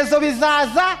ibigeragezo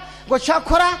bizaza ngo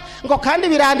cyakora ngo kandi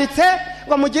biranditse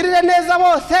ngo mugirire neza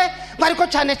bose ngo ariko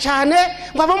cyane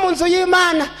ngo abo mu nzu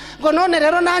y'Imana ngo none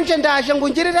rero nanje ndaje ngo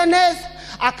ngirire neza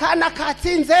akana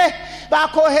katsinze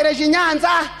bakohereje Inyanza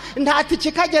nta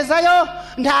tiki kagezayo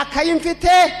nta kayi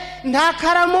mfite nta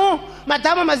karamu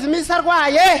madamu amaze iminsi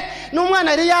arwaye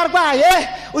n'umwana yari yarwaye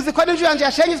uzi ko n'inzu yanjye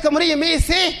yashenyuzwe muri iyi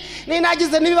minsi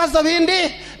ninagize n'ibibazo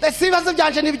bindi mbese ibibazo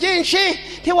byanje ni byinshi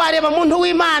ntiwareba muntu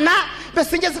w'Imana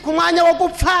mbese ngeze ku mwanya wo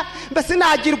gupfa mbese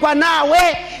nagirwa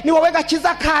nawe ni wowe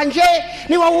gakiza kanje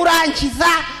ni wowe urangiza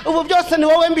ubu byose ni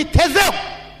wowe mbitezeho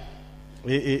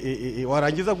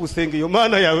warangiza gusenga iyo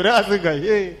Mana yawe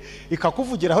irazigaye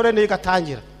ikakuvugiraho rene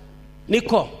igatangira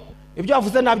niko ibyo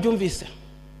wavuze nabyumvise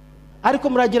ariko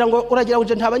uragira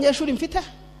ngo nta banyeshuri mfite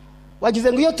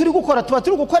wagize ngo iyo turi gukora tuba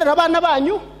turi gukorera abana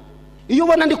banyu iyo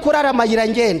ubona ndi kurara amayira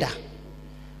ngenda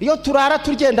iyo turara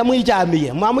turgenda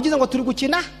mwiryamiye mwamugize ngo turi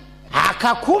gukina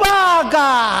akakubaga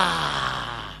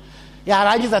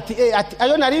yarangiza ati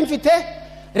ayo nari mfite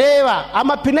reba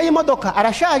amapine y'imodoka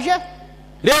arashaje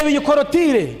reba iyi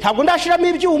korotire ntabwo ndashiramo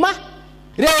ibyuma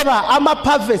reba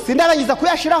amapave sindarangiza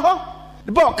kuyashiraho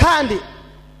bo kandi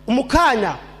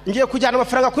umukanya ngiye kujyana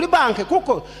amafaranga kuri banke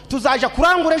kuko tuzaje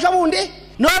kurangura ejo bundi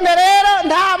none rero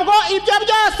ntabwo ibyo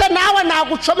byose nawe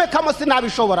nagucomekamo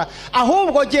sinabishobora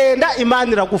ahubwo genda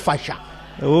Imana iragufasha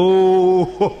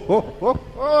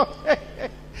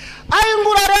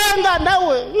ayingura renga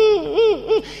nawe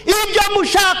ibyo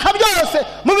mushaka byose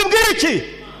mubibwire iki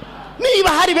niba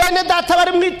hari bene data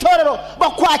bari mu itorero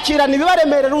bakwakirana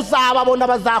ibibaremerera uzababona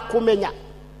bazakumenya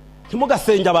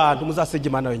ntimugasenge abantu muzasenge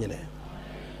Imana wenyine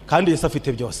kandi Yesu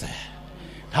afite byose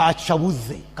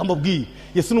ntacabuze kamubwiye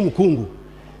Yesu n'umukungu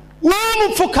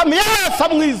umupfukamiye Yesu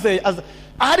amwizeye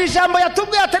hari ijambo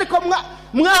yatubwiye atariko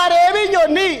mwareba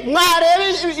inyoni mwareba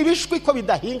ibishwi ko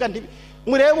bidahinga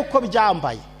murebe uko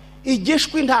byambaye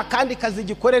igishwi nta kandi kazi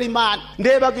gikorera Imana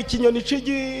ndebaga ikinyoni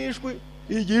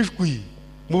igishwi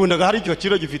mubonaga hari icyo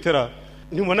kiro gifitera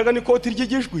ntimubonaga ni koti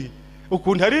ry'igishwi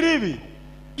ukunda ari ribi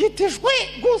gitishwe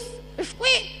gusa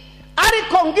ishwi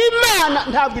ariko ngo Imana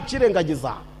ntabwo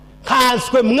ikirengagiza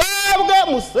kanswe mwebwe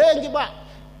musenge Imana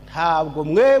ntabwo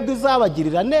mwebwe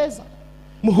izabagirira neza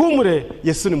muhumure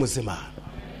Yesu ni muzima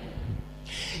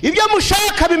ibyo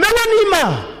mushaka bimenywa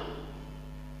n'Imana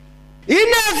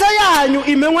ineza yanyu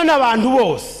imenywe n'abantu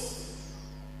bose.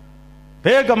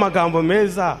 Mbega amagambo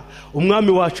meza,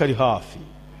 umwami wacu ari hafi.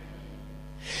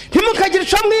 Ntimukagire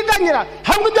icyo mwiganyira,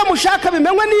 hamwe ibyo mushaka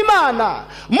bimenywe n'Imana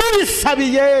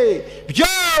mubisabiye,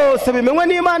 byose bimenywe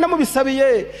n'Imana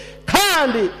mubisabiye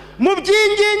kandi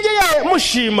mubyingingiye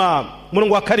mushima.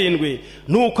 Murongo wa 7,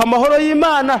 nuko amahoro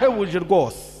y'Imana ahebuje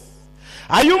rwose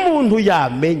ayo umuntu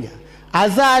yamenya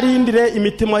azarindire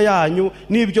imitima yanyu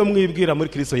n'ibyo mwibwira muri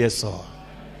Kristo Yesu.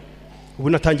 Ubu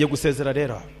natangiye gusezera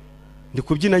rero, ndi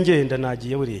kubyina ngenda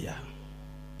nagiye buriya.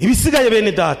 Ibisigaye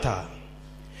bene data,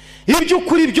 ibyo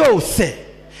ukuri byose,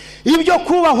 ibyo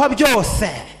kubahwa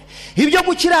byose, ibyo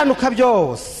gukiranuka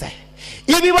byose,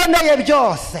 ibiboneye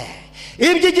byose,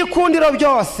 iby'igikundiro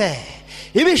byose,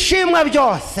 ibishimwa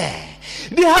byose,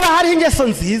 bihaba hari ingeso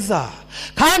nziza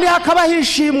kandi hakaba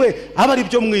hishimwe, aba ari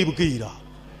byo mwibwira.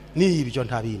 N'ibyo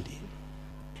nta bindi.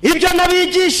 Ibyo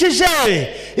nabigishije,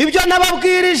 ibyo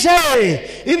nababwirije,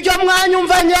 ibyo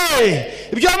mwanyumvanye,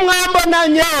 ibyo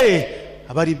mwambonanye,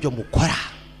 aba ari byo mukora.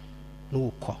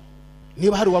 Nuko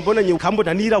niba hari wambonanye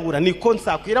ukambona nirabura, niko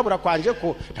nsakwirabura kwanje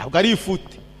ko ntabwo ari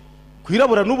ifuti.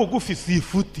 Kwirabura n'ubugufi si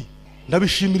ifuti.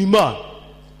 Ndabishimira Imana.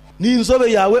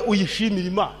 N'inzobe yawe uyishimira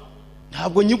Imana.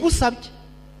 Ntabwo nyigusabye,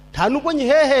 nta nubwo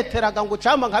nyiheheteraga ngo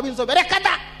camba nk'abinzobe. Reka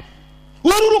da,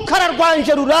 uru rukara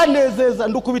rwanje ruranezeza,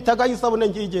 ndukubitaga isabune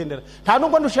ngigendera, nta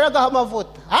nubwo ndushiragaho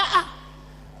amavuta.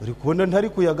 Uri kubona ntari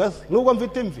kuyagaza nubwo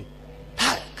mfite imvi.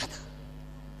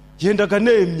 Gendaga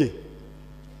nemye,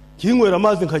 kinywera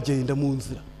amazi nkagenda mu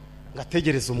nzira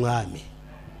ngategereza umwami.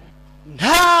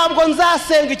 Ntabwo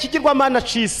nzasenga ikigirwamana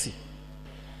c'isi.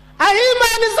 Aho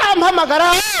Imana izampamagara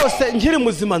hose nkiri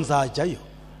muzima nzajyayo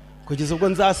kugeza ubwo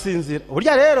nzasinzira.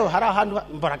 Burya rero hari ahantu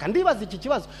mbaraga ndibaza iki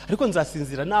kibazo, ariko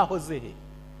nzasinzira naho zehe?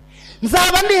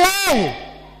 Nzaba ndi hehe?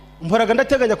 Mbaraga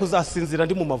ndateganya kuzasinzira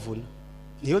ndi mu mavuna.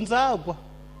 Niyo nzagwa.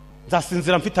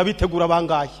 Nzasinzira mfite abitegura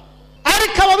bangaye.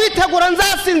 Ariko abo bitegura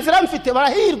nzasinzira mfite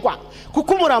barahirwa,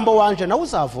 kuko umurambo wanje nawe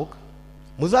uzavuga.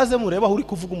 Muzaze mureba aho uri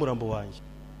kuvuga umurambo wanje.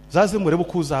 Muzaze mureba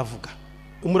uko uzavuga.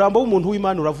 Umurambo w'umuntu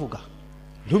w'Imana uravuga.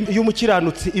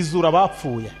 Y'umukiranutsi izura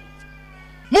bapfuye.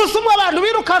 Musi umwe abantu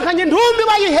birukankanye intumbi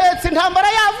bayihetse, intambara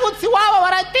yavutse iwabo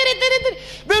baratiritiri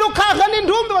birukankanye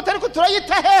intumbi batari ko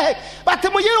turayita hehe, bati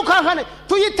muyirukankane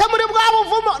tuyite muri bwa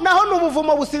buvumo. Naho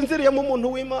n'ubuvumo businziriye mu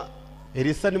muntu w'Imana.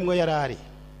 Elisa nimwe yarari.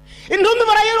 Intumbi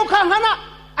barayirukankana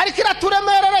ariko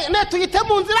iraturemerere, ne tuyite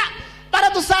mu nzira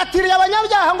baradusatiriye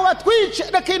abanyabyaha ngo batwice.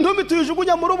 Reka intumbi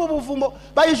tuyijugunya muri ubu buvumo,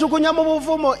 bayijugunya mu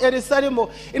buvumo. Elisa arimo,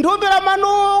 intumbi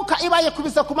iramanuka ibaye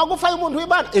kubisa ku magufa y'umuntu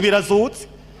w'Imana, ibirazutse.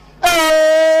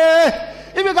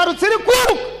 Ibigarutse iri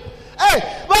kwiruka.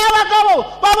 Babagabo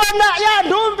babona ya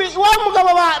ntumbi wa mugabo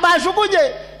bajugunye,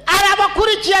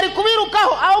 arabakurikiye ari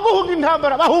kubirukaho, aho guhunga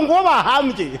intambara bahunga uwo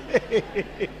bahambye.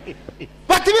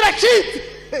 Bati biracitse,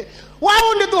 wa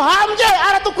wundi duhambye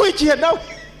aradukurikiye nawe.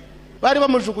 Bari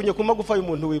bamujugunye ku magufa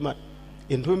y'umuntu w'Imana.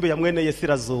 Intumbi ya mwene Yesu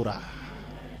irazura.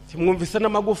 Simwumvise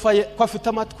n'amagufa ye ko afite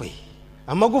amatwi.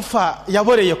 Amagufa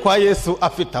yaboreye kwa Yesu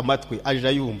afite amatwi, aje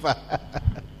yumva.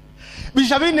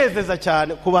 Bija binezeza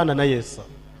cyane kubana na Yesu.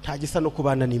 Nta gisa no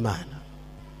kubana n'Imana.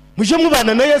 Muje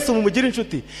mubana na Yesu mumugira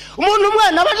inshuti. Umuntu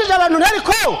umwe nabajije abantu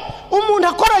ntariko umuntu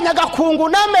akoranya gakungu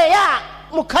nameya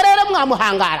mu karere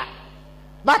mwamuhangara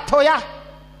batoya.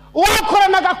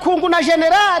 Uwakorana gakungu na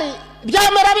generali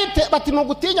byamera bite? Bati no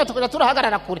gutinya tukaja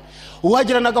turahagarara kure.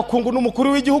 Uwagirana gakungu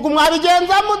n'umukuru w'igihugu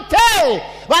mwabigenza mute?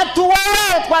 Batuwe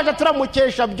twaje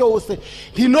turamukesha byose.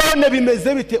 Nti none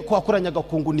bimeze bite ko wakoranya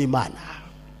gakungu n'Imana?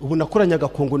 Ubu nakoranya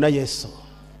gakungu na Yesu.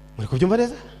 Muri kubyumva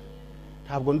neza?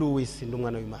 Ntabwo ndi uwisi, ndi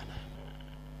umwana w'Imana.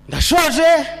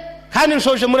 Ndashoje kandi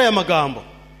nshoje muri aya magambo.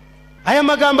 Aya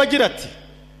magambo agira ati: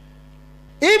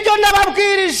 ibyo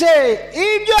nababwirije,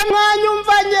 ibyo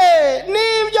mwanyumvanye,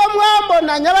 n'ibyo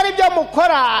mwambonanye bari byo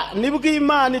mukora, nibwo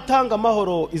Imana itanga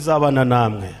amahoro izabana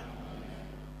namwe.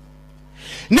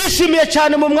 Nishimiye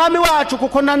cyane mu mwami wacu,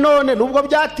 kuko nanone nubwo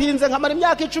byatinze nkamara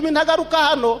imyaka 10 ntagaruka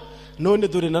hano, none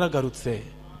dore naragarutse.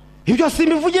 Ibyo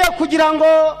simbivugiye kugira ngo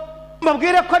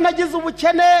mbabwire ko nagize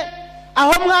ubukene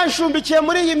aho mwanshumbikiye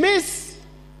muri iyi minsi.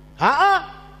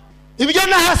 Ibyo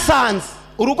nahasanze,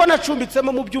 urugo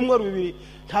nacumbitsemo mu byumweru 2,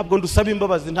 ntabwo ndusaba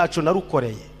imbabazi, ntaco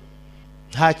narukoreye,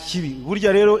 nta kibi.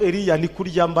 Burya rero Eliya ni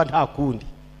kurya mba nta kundi.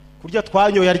 Kurya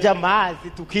twanyoye ry'amazi,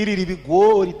 tukirira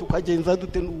ibigori, tukagenza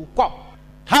dute nuko.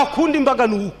 Nta kundi mbaga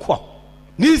nuko.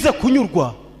 Nize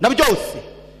kunyurwa na byose.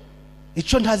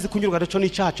 Ico ntazi kunyurwa naco ni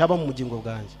cyaca aba mu mugingo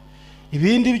bwanje.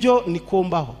 Ibindi byo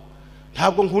nikombaho.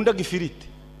 Ntabwo nkunda gifirite.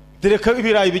 Dereka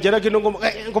ibirayi bigerage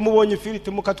ngo mubonye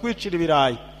ifirite mukatwicira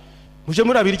ibirayi. Muje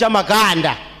muri abirya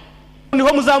amaganda.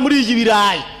 Niho muzamuriye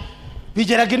ibirayi.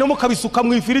 bigeraga ino mukabisuka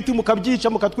mu ifiriti mukabyica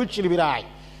mukatwicira ibirayi.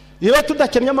 Iyo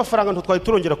tudakennye amafaranga ntitwari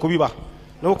turongera kubibaha.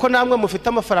 Nuko namwe mufite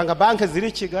amafaranga banke ziri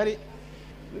i Kigali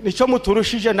nico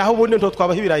muturushije naho ubundi ntitwo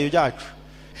twabaha ibirayi byacu.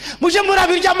 Muje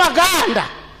murabirya amaganda,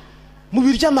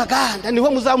 mubirya amaganda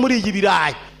niho muzamuriye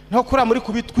ibirayi. Naho kura muri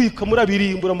kubitwika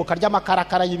murabirimbura mukarya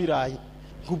amakarakara y'ibirayi.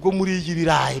 Ubwo muriye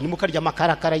ibirayi ni mukarya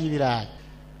amakarakara y'ibirayi.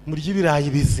 Murya ibirayi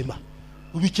bizima.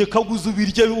 Ubikeka guza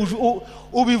ubirye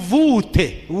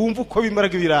ubivute wumva uko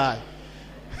bimaraga ibirayi.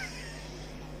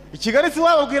 I Kigali si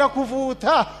wababwira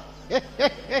kuvuta.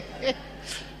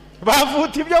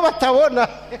 Bavuta ibyo batabona.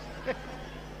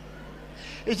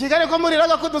 I Kigali ko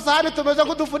muriraga kudusahani tumeze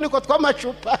nk'udufuniko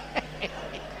tw'amacupa.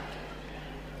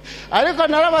 Ariko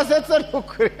narabasetse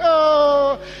n'ukuri.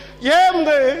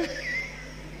 Yemwe.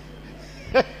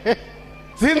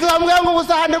 Sinzi bamwe ngo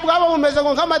ubusahane bwabo bumeze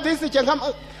ngo nk'amadisike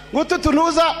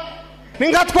nk'ututunuza ni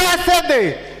nka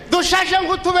twasede dushashe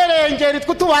nk'utuberengeri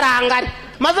tw'utubarangari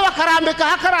maze bakarambika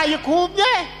hakarayi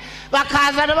kubye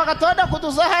bakazana bagatonda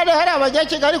kudusahane hari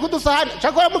abanyakigali kudusahane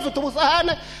cyakora mufite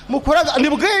ubusahane mukuraga ni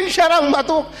bwinshara mu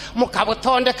maduka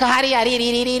mukabutondeka hari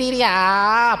yariririririri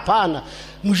apana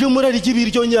muje murarya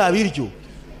ibiryo nyabiryo.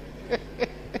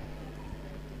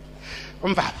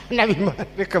 Umva nabimana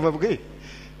reka babwe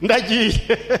ndagiye.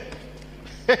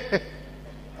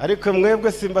 Ariko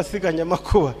mwebwe simbasiganya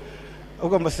makuba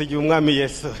ubwo mbasigiye umwami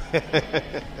Yesu.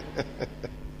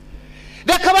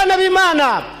 Reka bana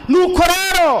b'Imana nuko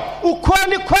rero uko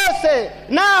ni kose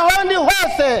naho ni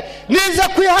hose nize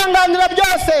kwihanganira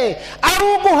byose ari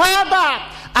uguhaga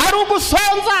ari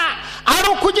ugusonza ari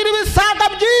ukugira ibisaga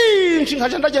byinshi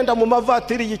nkaje ndagenda mu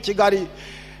mavatiri y'i Kigali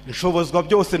nshobozwa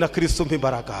byose na Kristo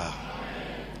mpimbaraga.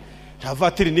 Nta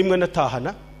vatiri nimwe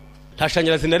natahana, nta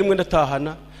shanyarazi na rimwe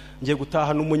natahana, ngiye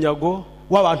gutahana umunyago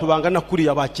w'abantu bangana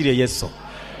kuriya bakiriye Yesu.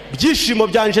 Byishimo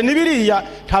byanje nibiriya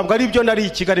ntabwo ari byo nari i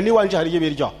Kigali ni wanje hariye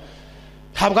biryo.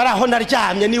 Ntabwo ari aho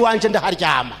naryamye ni wanje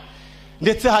ndaharyama.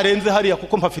 Ndetse harenze hariya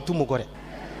kuko mpafite umugore.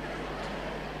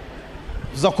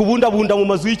 Uza kubundabunda mu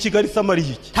mazu y'i Kigali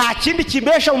samariye iki. Nta kindi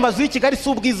kimbesha mu mazu y'i Kigali si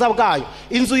ubwiza bwayo.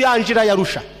 Inzu yanje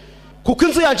irayarusha. Kuko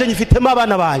inzu yanje nyifitemo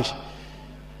abana banje.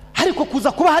 Ariko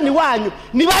kuza kuba hani wanyu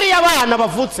ni bari abana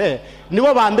bavutse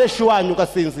nibo bambesha wanyu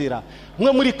ugasinzira.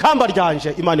 Mwe muri kamba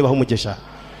ryanje Imana ibaha umugisha.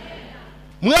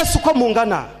 Mwese uko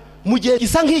mungana mu gihe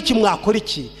gisa nk'iki mwakora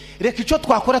iki? Reka icyo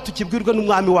twakora tukibwirwe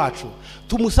n'umwami wacu.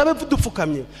 Tumusabe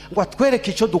dupfukamye ngo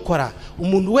atwereke icyo dukora.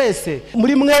 Umuntu wese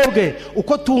muri mwebwe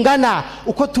uko tungana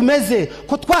uko tumeze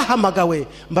ko twahamagawe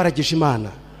mbaragisha Imana.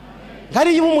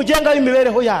 Hari yibu umugenga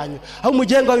w'imibereho yanyu, aho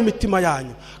umugenga w'imitima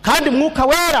yanyu. Kandi mwuka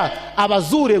wera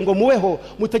abazure ngo muweho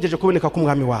mutegereje kuboneka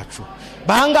k'umwami wacu.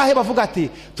 Bangahe bavuga ati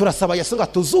turasaba Yesu ngo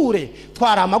tuzure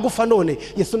twara amagufa none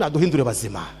Yesu naduhindure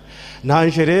bazima.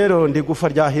 Nanje rero ndi gufa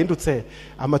ryahindutse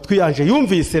amatwi yanje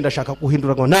yumvise ndashaka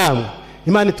guhindura ngo namwe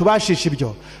Imana tubashisha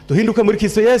ibyo duhinduke muri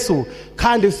Kristo Yesu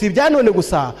kandi si ibyanone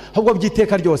gusa ahubwo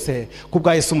byiteka ryose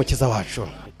kubwa Yesu umukiza wacu.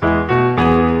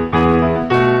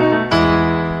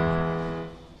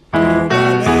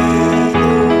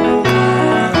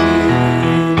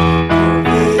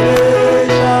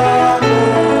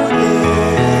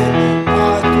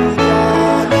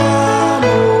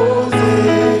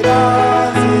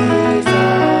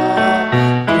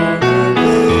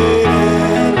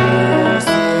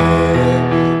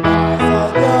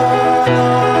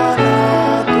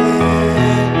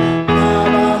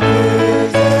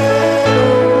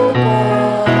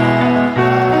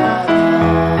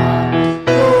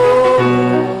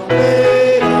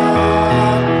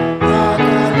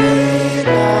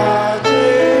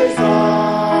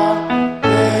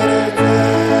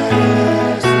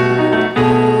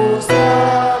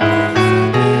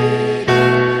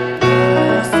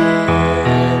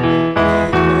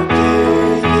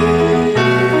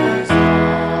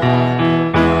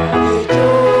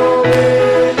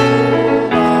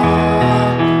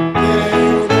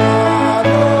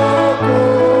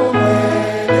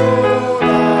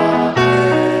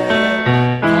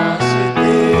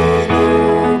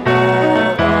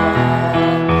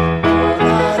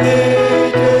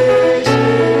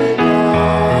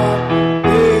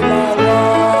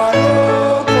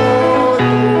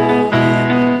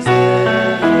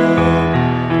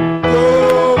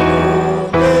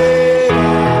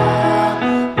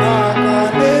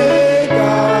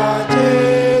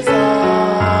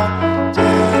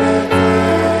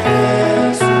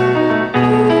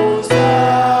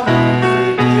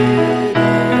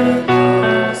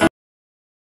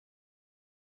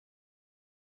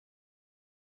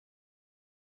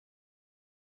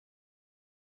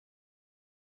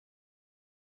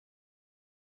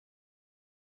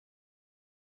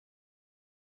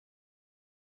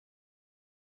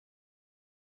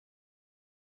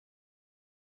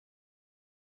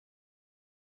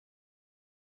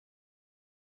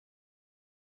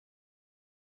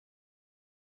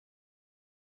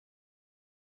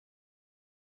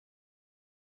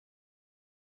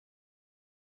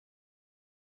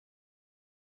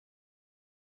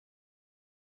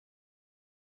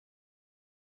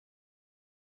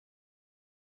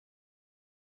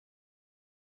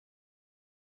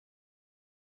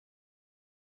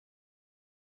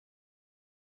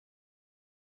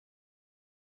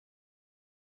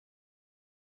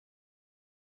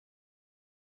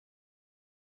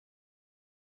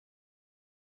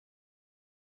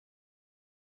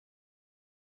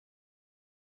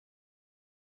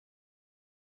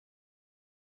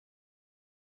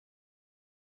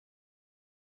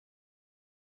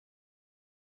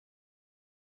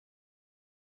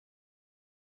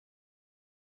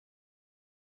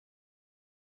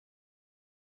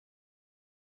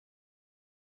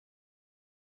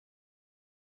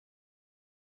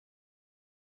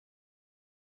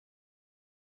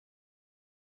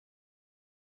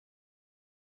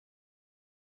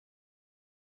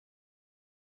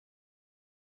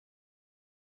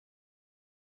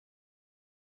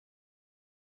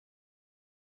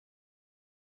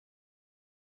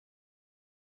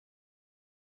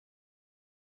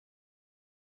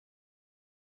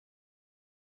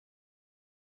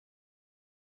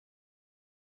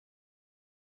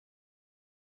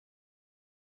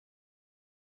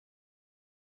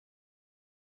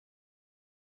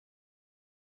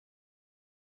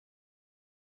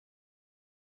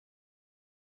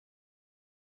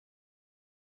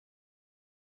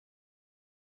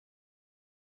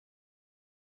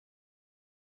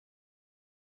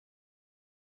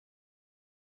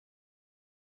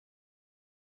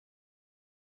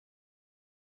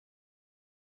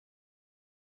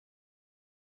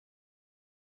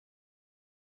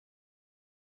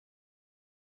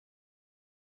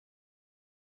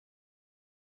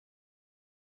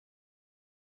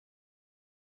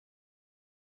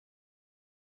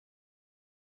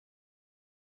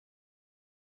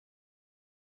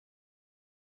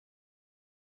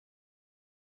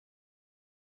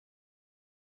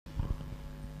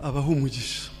 abaha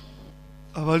umugisha,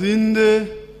 abarinde,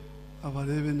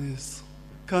 abarebe neza,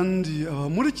 kandi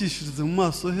abamurikishirize mu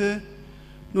maso he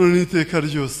none n'iteka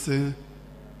ryose.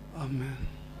 Amen.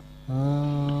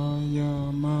 Aya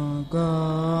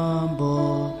magambo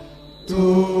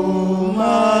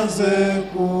tumaze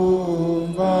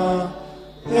kumva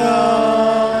ya